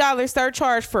 $50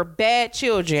 surcharge for bad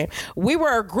children. We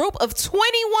were a group of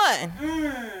 21.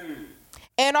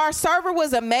 And our server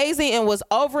was amazing and was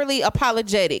overly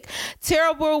apologetic.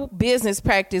 Terrible business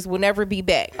practice, will never be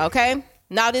back, okay?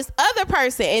 Now this other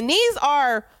person, and these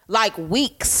are like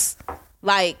weeks.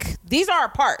 Like, these are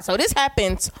apart. So this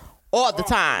happens all the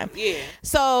time. Yeah.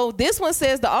 So this one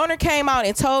says the owner came out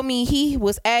and told me he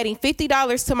was adding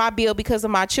 $50 to my bill because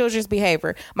of my children's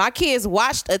behavior. My kids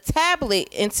watched a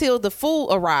tablet until the food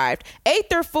arrived, ate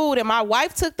their food, and my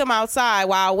wife took them outside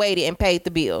while I waited and paid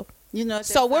the bill. You know.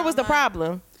 So where was the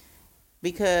problem?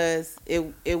 Because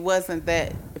it wasn't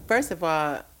that. First of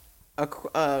all,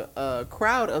 a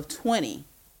crowd of 20.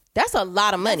 That's a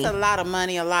lot of money. That's a lot of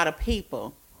money, a lot of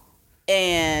people.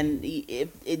 And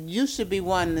you should be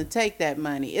wanting to take that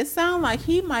money. It sounds like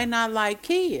he might not like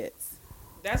kids.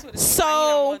 That's what it so. He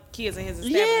don't want kids in his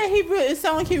establishment. Yeah, it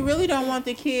sounds like he really don't want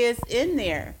the kids in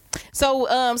there.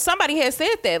 So somebody had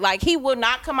said that, like, he will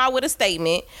not come out with a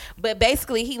statement, but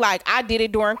basically he like, I did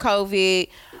it during COVID.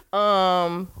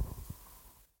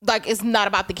 Like, it's not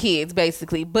about the kids,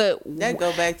 basically. But that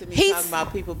go back to me talking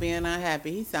about people being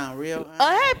unhappy. He sound real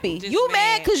unhappy. Just you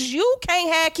mad because you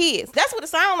can't have kids. That's what it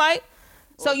sound like.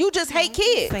 So you just hate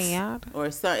kids. Sad.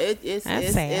 Or so it's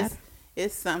sad.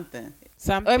 It's something.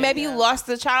 Or maybe you lost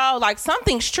a child. Like,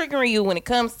 something's triggering you when it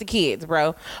comes to kids,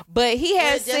 bro. But he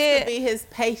has said just to be his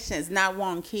patience, not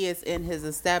wanting kids in his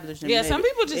establishment. Yeah, some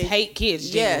people just hate kids.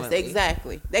 Genuinely. Yes,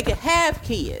 exactly. They can have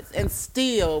kids and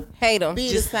still hate them, be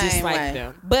just the same dislike way.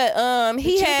 them. But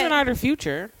Children are the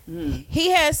future. He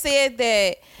has said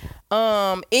that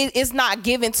it's not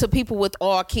given to people with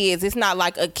all kids. It's not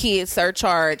like a kid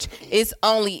surcharge. It's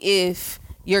only if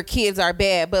your kids are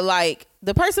bad. But like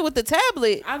the person with the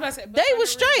tablet, they was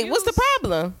straight. What's the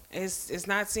problem? It's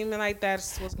not seeming like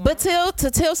that's what's going on. But to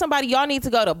tell somebody y'all need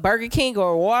to go to Burger King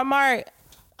or Walmart,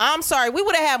 I'm sorry, we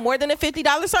would have had more than a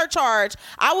 $50 surcharge.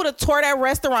 I would have tore that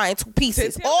restaurant into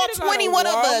pieces. All 21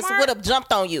 of us would have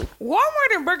jumped on you.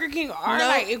 Walmart and Burger King are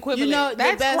like equivalent. You know,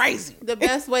 that's crazy. The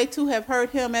best way to have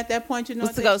hurt him at that point, you know,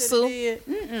 was to go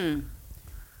sue.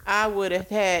 I would have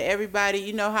had everybody.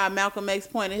 You know how Malcolm X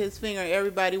pointed his finger and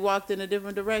everybody walked in a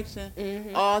different direction.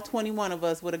 All 21 of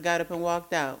us would have got up and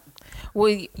walked out.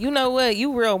 Well, you know what?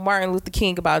 You real Martin Luther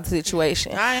King about the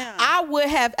situation. I am. I would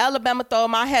have Alabama throw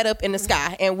my head up in the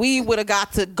sky, and we would have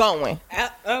got to going.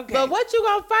 Okay. But what you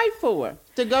gonna fight for?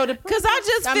 To go to? Because I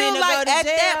just feel like at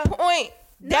that point,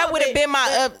 that would have been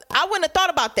my. I wouldn't have thought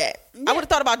about that. Yeah. I would have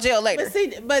thought about jail later.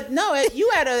 But no,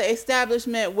 you at an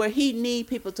establishment where he need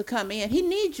people to come in. He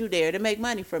needs you there to make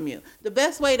money from you. The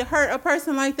best way to hurt a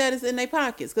person like that is in their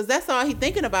pockets, because that's all he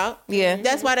thinking about. Yeah,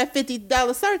 that's why that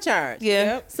 $50 surcharge. Yeah.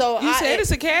 Yep. So you said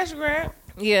it's a cash grab.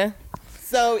 Yeah.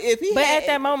 So if he, at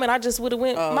that moment, I just would have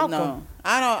went. Malcolm. No,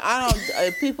 I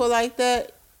don't. People like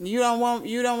that. You don't want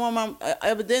my.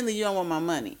 Evidently, you don't want my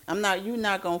money. You're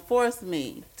not gonna force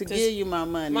me to give you my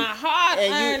money. My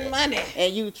hard-earned money.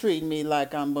 And you treat me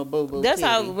like I'm a boo-boo. That's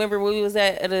how I remember when we was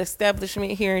at an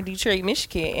establishment here in Detroit,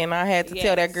 Michigan, and I had to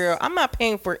tell that girl, I'm not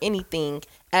paying for anything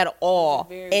at all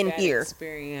in here.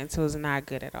 Experience was not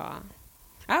good at all.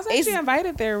 I was actually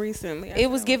invited there recently. It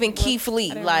was giving Keith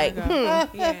Lee like,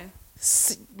 yeah.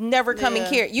 Never come and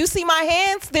care. You see my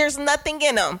hands? There's nothing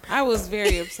in them. I was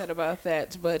very upset about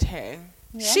that, but hey,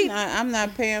 I'm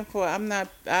not paying for.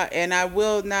 And I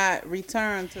will not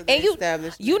return to the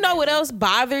establishment. You know what else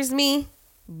bothers me?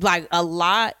 Like a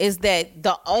lot is that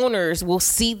the owners will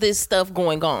see this stuff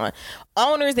going on.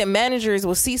 Owners and managers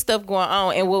will see stuff going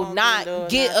on and will not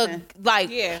get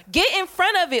in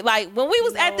front of it. Like when we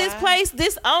was at this place,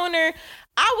 this owner,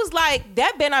 I was like,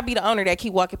 that better not be the owner that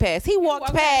keep walking past. He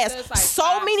walked past like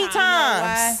so many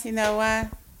times. You know why?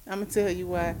 I'm going to tell you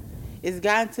why. It's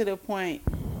gotten to the point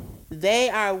they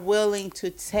are willing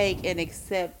to take and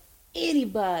accept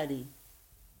anybody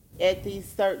at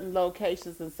these certain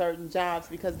locations and certain jobs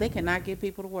because they cannot get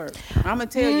people to work. I'm going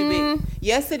to tell you, Big.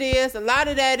 Yes, it is. A lot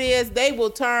of that is they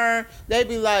will turn. They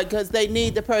be like, because they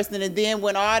need the person. And then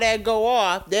when all that go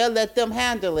off, they'll let them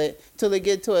handle it till they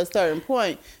get to a certain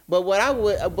point. But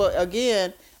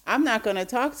again, I'm not going to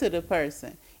talk to the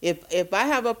person. If I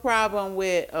have a problem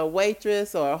with a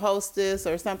waitress or a hostess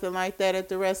or something like that at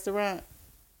the restaurant,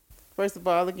 first of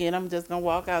all, again, I'm just going to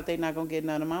walk out. They're not going to get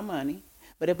none of my money.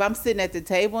 But if I'm sitting at the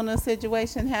table and a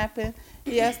situation happen,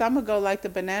 yes, I'm going to go like the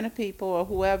banana people or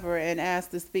whoever and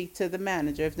ask to speak to the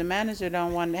manager. If the manager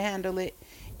don't want to handle it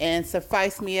and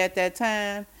suffice me at that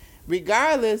time,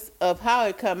 regardless of how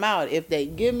it come out, if they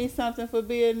give me something for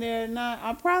being there or not,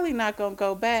 I'm probably not gonna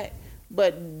go back.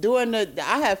 But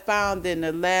I have found in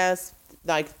the last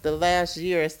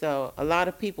year or so, a lot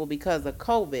of people, because of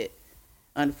COVID,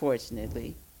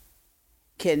 unfortunately,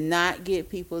 cannot get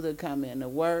people to come in to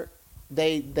work.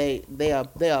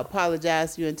 They'll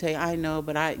apologize to you and tell you, I know,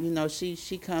 but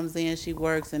she comes in, she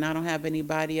works, and I don't have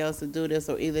anybody else to do this,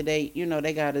 or either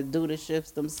they got to do the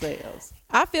shifts themselves.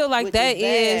 I feel like that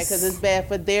is because it's bad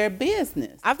for their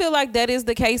business. I feel like that is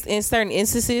the case in certain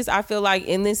instances. I feel like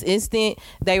in this instant,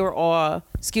 they were all,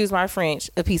 excuse my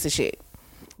French, a piece of shit,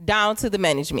 down to the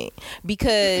management.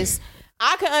 Because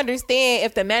I can understand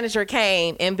if the manager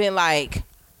came and been like,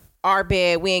 our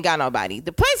bad, we ain't got nobody.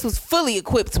 The place was fully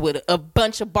equipped with a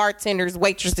bunch of bartenders,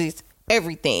 waitresses,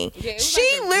 everything. Yeah, she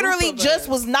like literally just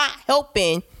was not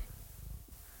helping.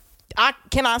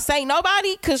 Can I say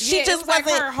nobody? Because she just wasn't.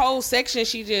 Like her whole section,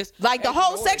 she just like the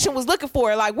whole section was looking for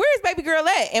her. Like, where's baby girl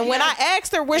at? And when I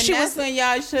asked her where she was, when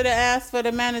y'all should have asked for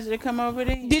the manager to come over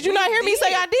there. Did you not hear me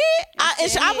say I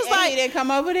did? I was like, he didn't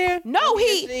come over there. No,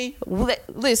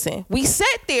 listen. We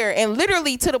sat there and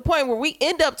literally to the point where we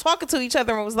end up talking to each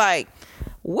other and was like,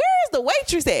 where's the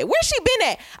waitress at? Where's she been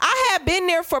at? I had been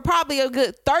there for probably a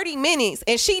good 30 minutes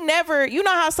and she never. You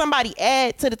know how somebody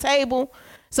add to the table.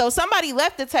 So somebody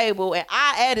left the table and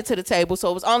I added to the table.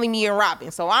 So it was only me and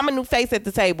Robin. So I'm a new face at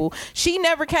the table. She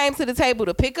never came to the table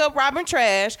to pick up Robin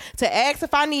trash, to ask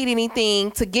if I need anything,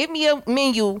 to give me a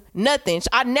menu, nothing.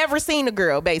 I never seen the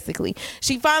girl, basically.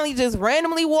 She finally just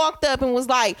randomly walked up and was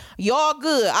like, y'all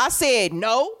good? I said,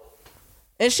 no.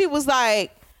 And she was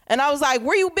like, and I was like,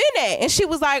 where you been at? And she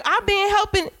was like, I've been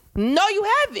helping. No, you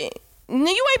haven't. You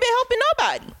ain't been helping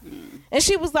nobody. And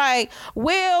she was like,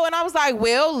 well, and I was like,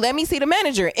 well, let me see the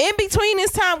manager. In between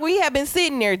this time we have been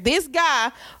sitting there, this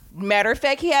guy, matter of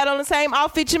fact, he had on the same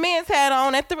outfit your man's had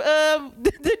on at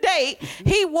the date.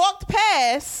 He walked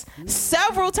past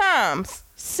several times.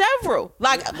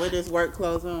 Like with his work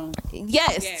clothes on.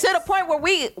 Yes, to the point where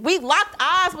we locked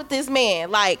eyes with this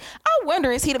man. Like, I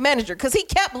wonder, is he the manager? Because he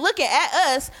kept looking at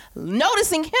us,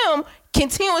 noticing him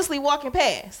continuously walking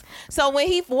past. So when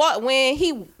he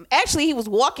was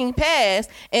walking past,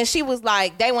 and she was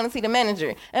like, they want to see the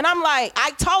manager. And I'm like,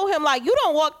 I told him, like, you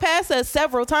don't walk past us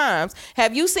several times.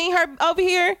 Have you seen her over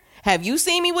here? Have you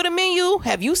seen me with a menu?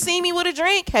 Have you seen me with a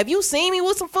drink? Have you seen me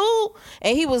with some food?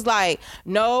 And he was like,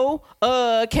 no,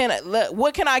 what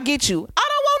can I get you? I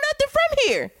don't want nothing from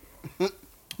here.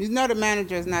 You know the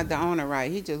manager is not the owner,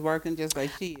 right? He's just working just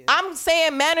like she is. I'm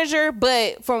saying manager,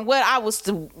 but from what I was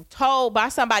told by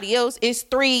somebody else, it's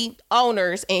 3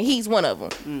 owners and he's one of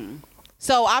them.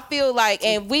 So I feel like,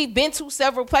 and we've been to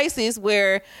several places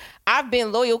where I've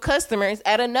been loyal customers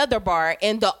at another bar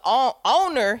and the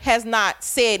owner has not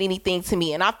said anything to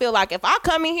me. And I feel like if I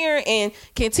come in here and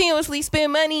continuously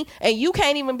spend money and you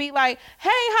can't even be like, hey,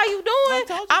 how you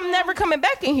doing? I'm never coming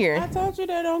back in here. I told you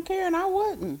they don't care and I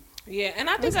wouldn't. Yeah, and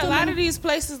I think a lot of these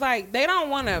places, like, they don't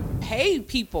want to pay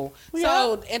people. Yeah.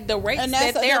 So at the rates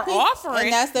that they're offering,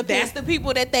 that's the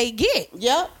people that they get.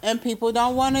 Yep, and people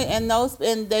don't want it,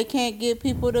 and they can't get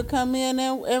people to come in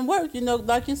and work. You know,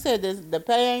 like you said, the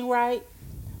pay ain't right.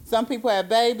 Some people have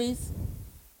babies.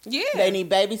 Yeah, they need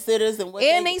babysitters,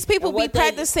 and these people be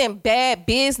practicing bad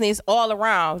business all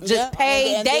around. Just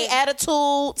pay their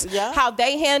attitudes, how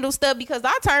they handle stuff. Because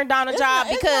I turned down a job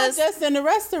because it's not just in the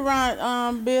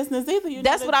restaurant business either.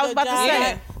 That's what I was about to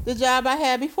say. The job I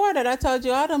had before that, I told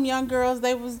you, all them young girls,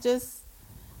 they was just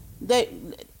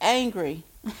angry.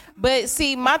 But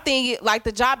see, my thing, like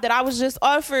the job that I was just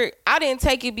offered, I didn't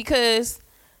take it because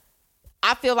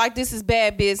I feel like this is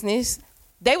bad business.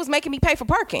 They was making me pay for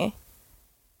parking.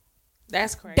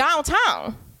 That's crazy.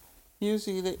 Downtown.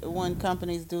 Usually when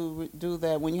companies do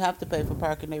that, when you have to pay for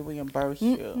parking, they reimburse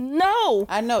you. No.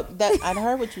 I know that. I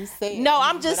heard what you said. No,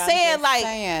 I'm just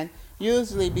saying,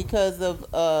 usually because of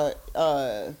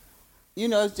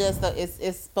it's just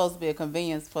it's supposed to be a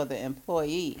convenience for the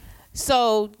employee.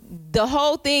 So the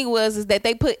whole thing is that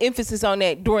they put emphasis on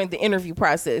that during the interview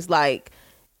process. Like,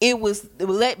 it was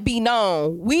let be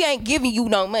known, we ain't giving you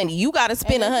no money. You got to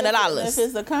spend $100. If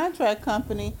it's a contract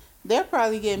company, they're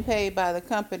probably getting paid by the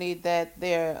company that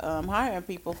they're hiring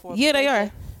people for. Yeah, they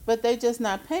are. But they just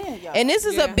not paying y'all. And this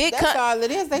is a big That's all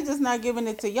it is. They just not giving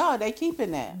it to y'all. They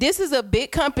keeping that. This is a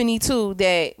big company too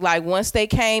that, like, once they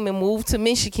came and moved to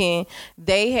Michigan,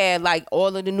 they had like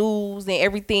all of the news and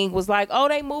everything was like, oh,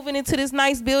 they moving into this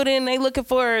nice building. They looking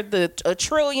for a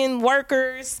trillion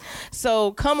workers.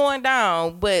 So come on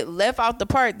down. But left out the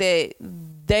part that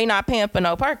they not paying for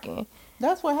no parking.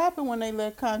 That's what happened when they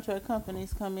let contract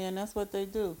companies come in. That's what they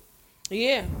do.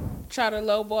 Yeah. try to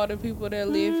lowball the people that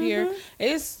live here.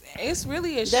 It's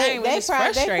really a shame. It's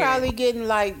frustrating. They probably getting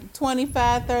like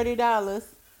 $25, $30,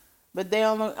 but they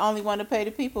only want to pay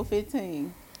the people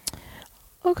 $15.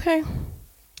 Okay.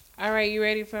 All right, you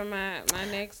ready for my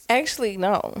next? Actually,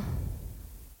 no.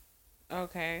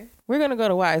 Okay. We're gonna go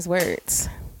to wise words.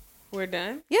 We're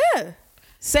done? Yeah.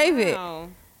 Save it.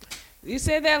 You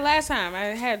said that last time. I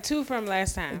had 2 from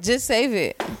last time. Just save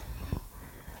it.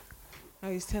 Oh,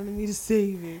 he's telling me to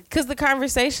save it. Because the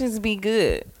conversations be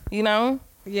good, you know?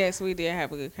 Yes, we did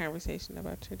have a good conversation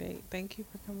about your date. Thank you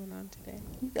for coming on today.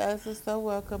 You guys are so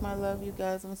welcome. I love you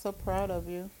guys. I'm so proud of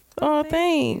you. Oh,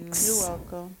 thanks. You're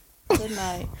welcome. Good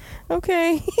night.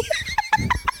 Okay.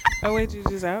 Oh, wait, you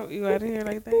just out? You out of here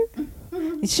like that?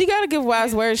 She got to give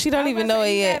wise words. She don't even know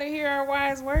it yet. You got to hear our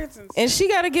wise words. And she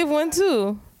got to give one,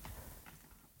 too.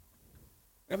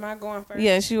 Am I going first?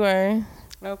 Yes, you are.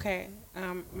 Okay.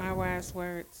 My wise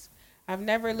words. I've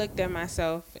never looked at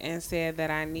myself and said that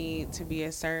I need to be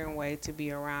a certain way to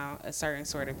be around a certain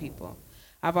sort of people.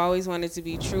 I've always wanted to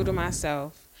be true to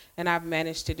myself, and I've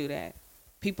managed to do that.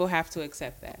 People have to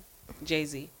accept that.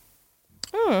 Jay-Z.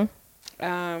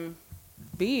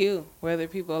 Be you, whether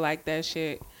people like that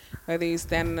shit, whether you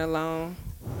standing alone,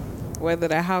 whether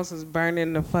the house is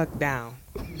burning the fuck down.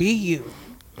 Be you.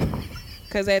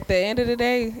 Because at the end of the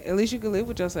day, at least you can live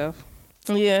with yourself.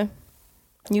 Yeah.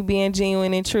 You being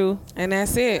genuine and true. And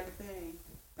that's it.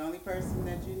 The only person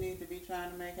that you need to be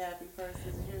trying to make happy first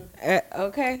is you.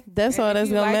 Okay. That's all that's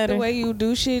going to matter. The way you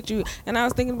do shit, and I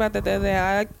was thinking about that the other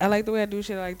day. I like the way I do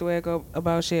shit. I like the way I go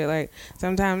about shit. Like,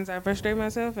 sometimes I frustrate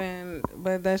myself,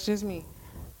 but that's just me.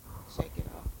 Shake it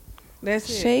off. That's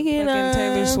it. Shake it off.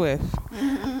 Taylor Swift.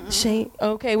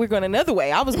 Okay, we're going another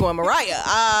way. I was going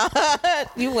Mariah.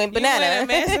 You went banana. You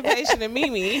went Emancipation of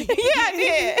Mimi. Yeah, I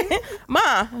did.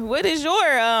 Ma, what is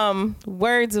your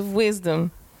words of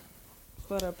wisdom?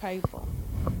 For the people.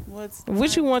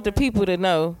 What you want the people to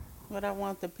know? What I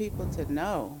want the people to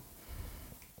know.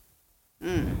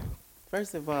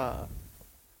 First of all,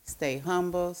 stay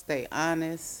humble, stay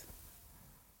honest.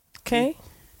 Okay.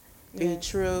 Be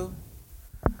true.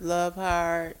 Love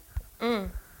hard.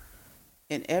 And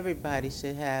everybody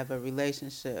should have a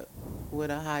relationship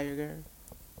with a higher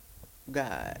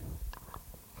God.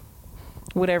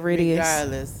 Whatever it is.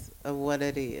 Regardless of what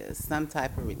it is. Some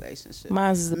type of relationship.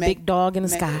 Mine is a big dog in the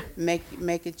sky. Make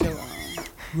it your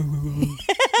own.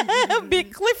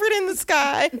 Big Clifford in the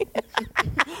sky.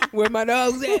 Where my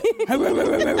dog's at?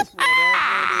 Whatever it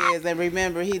is. And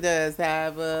remember, he does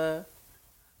have a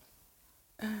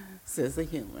sense of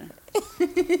humor.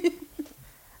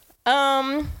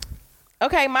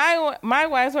 Okay, my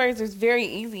wise words is very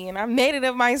easy, and I made it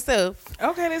up myself.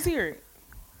 Okay, let's hear it.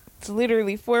 It's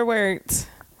literally 4 words.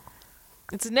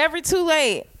 It's never too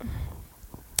late.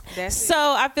 So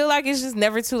I feel like it's just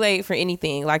never too late for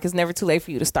anything. Like, it's never too late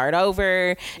for you to start over.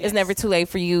 Yes. It's never too late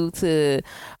for you to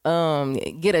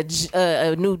get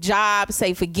a new job,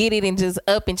 say forget it and just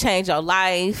up and change your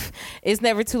life. It's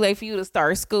never too late for you to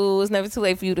start school. It's never too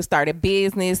late for you to start a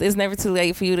business. It's never too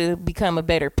late for you to become a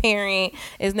better parent.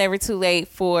 It's never too late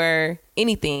for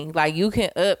anything. Like, you can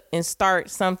up and start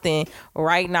something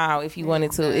right now if you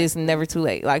wanted to. It's never too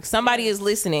late. Like, somebody is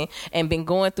listening and been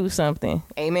going through something.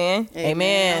 Amen.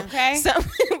 Okay.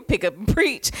 Pick up and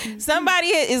preach. Somebody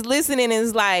is listening and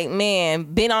is like,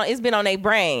 man, it's been on their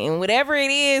brain. And whatever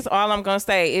it is, all I'm gonna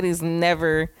say, it is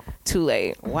never too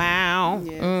late. Wow.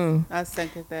 Yes, I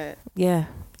second that. Yeah.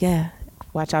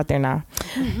 Watch out there now.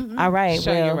 All right.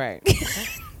 Sure, you're right.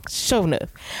 Sure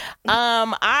enough.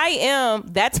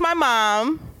 That's my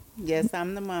mom. Yes,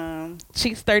 I'm the mom.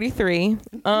 She's 33.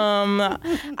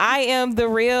 I am the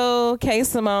real K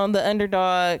Simone, the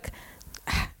underdog,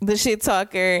 the shit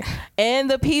talker, and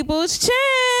the people's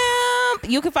champ.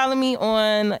 You can follow me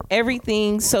on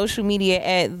everything social media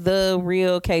at the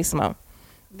real K Simone.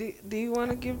 Do you want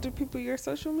to give the people your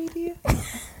social media?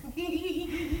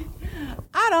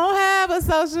 I don't have a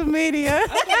social media.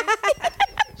 Okay.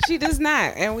 She does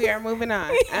not, and we are moving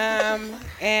on.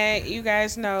 And you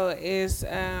guys know is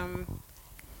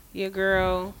your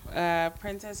girl,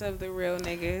 Princess of the Real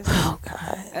Niggas. Oh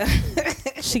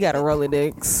God, she got a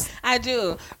Rolodex. I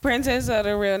do. Princess of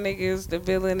the Real Niggas, the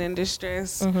villain in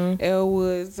distress. Elle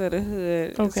Woods of the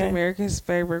Hood. Okay. It's America's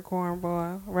favorite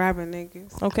cornball, robbing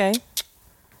niggas. Okay.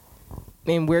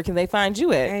 And where can they find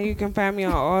you at? And you can find me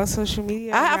on all social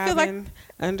media. I feel like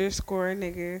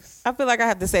 _niggas. I feel like I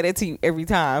have to say that to you every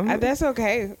time. That's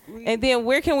okay. And then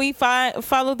where can we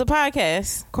follow the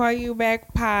podcast? Call You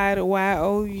Back Pod,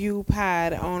 YOU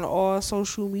Pod on all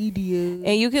social media.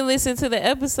 And you can listen to the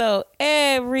episode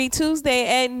every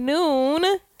Tuesday at noon.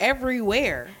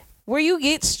 Everywhere. where you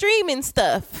get streaming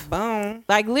stuff. Boom.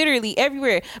 Like literally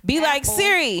everywhere. Be like,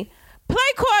 Siri, play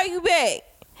Call You Back.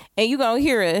 And you gonna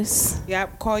hear us.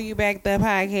 Yep. Call You Back, the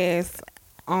podcast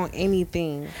on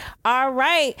anything. All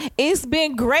right. It's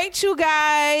been great, you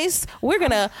guys. We're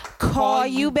gonna call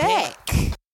you back.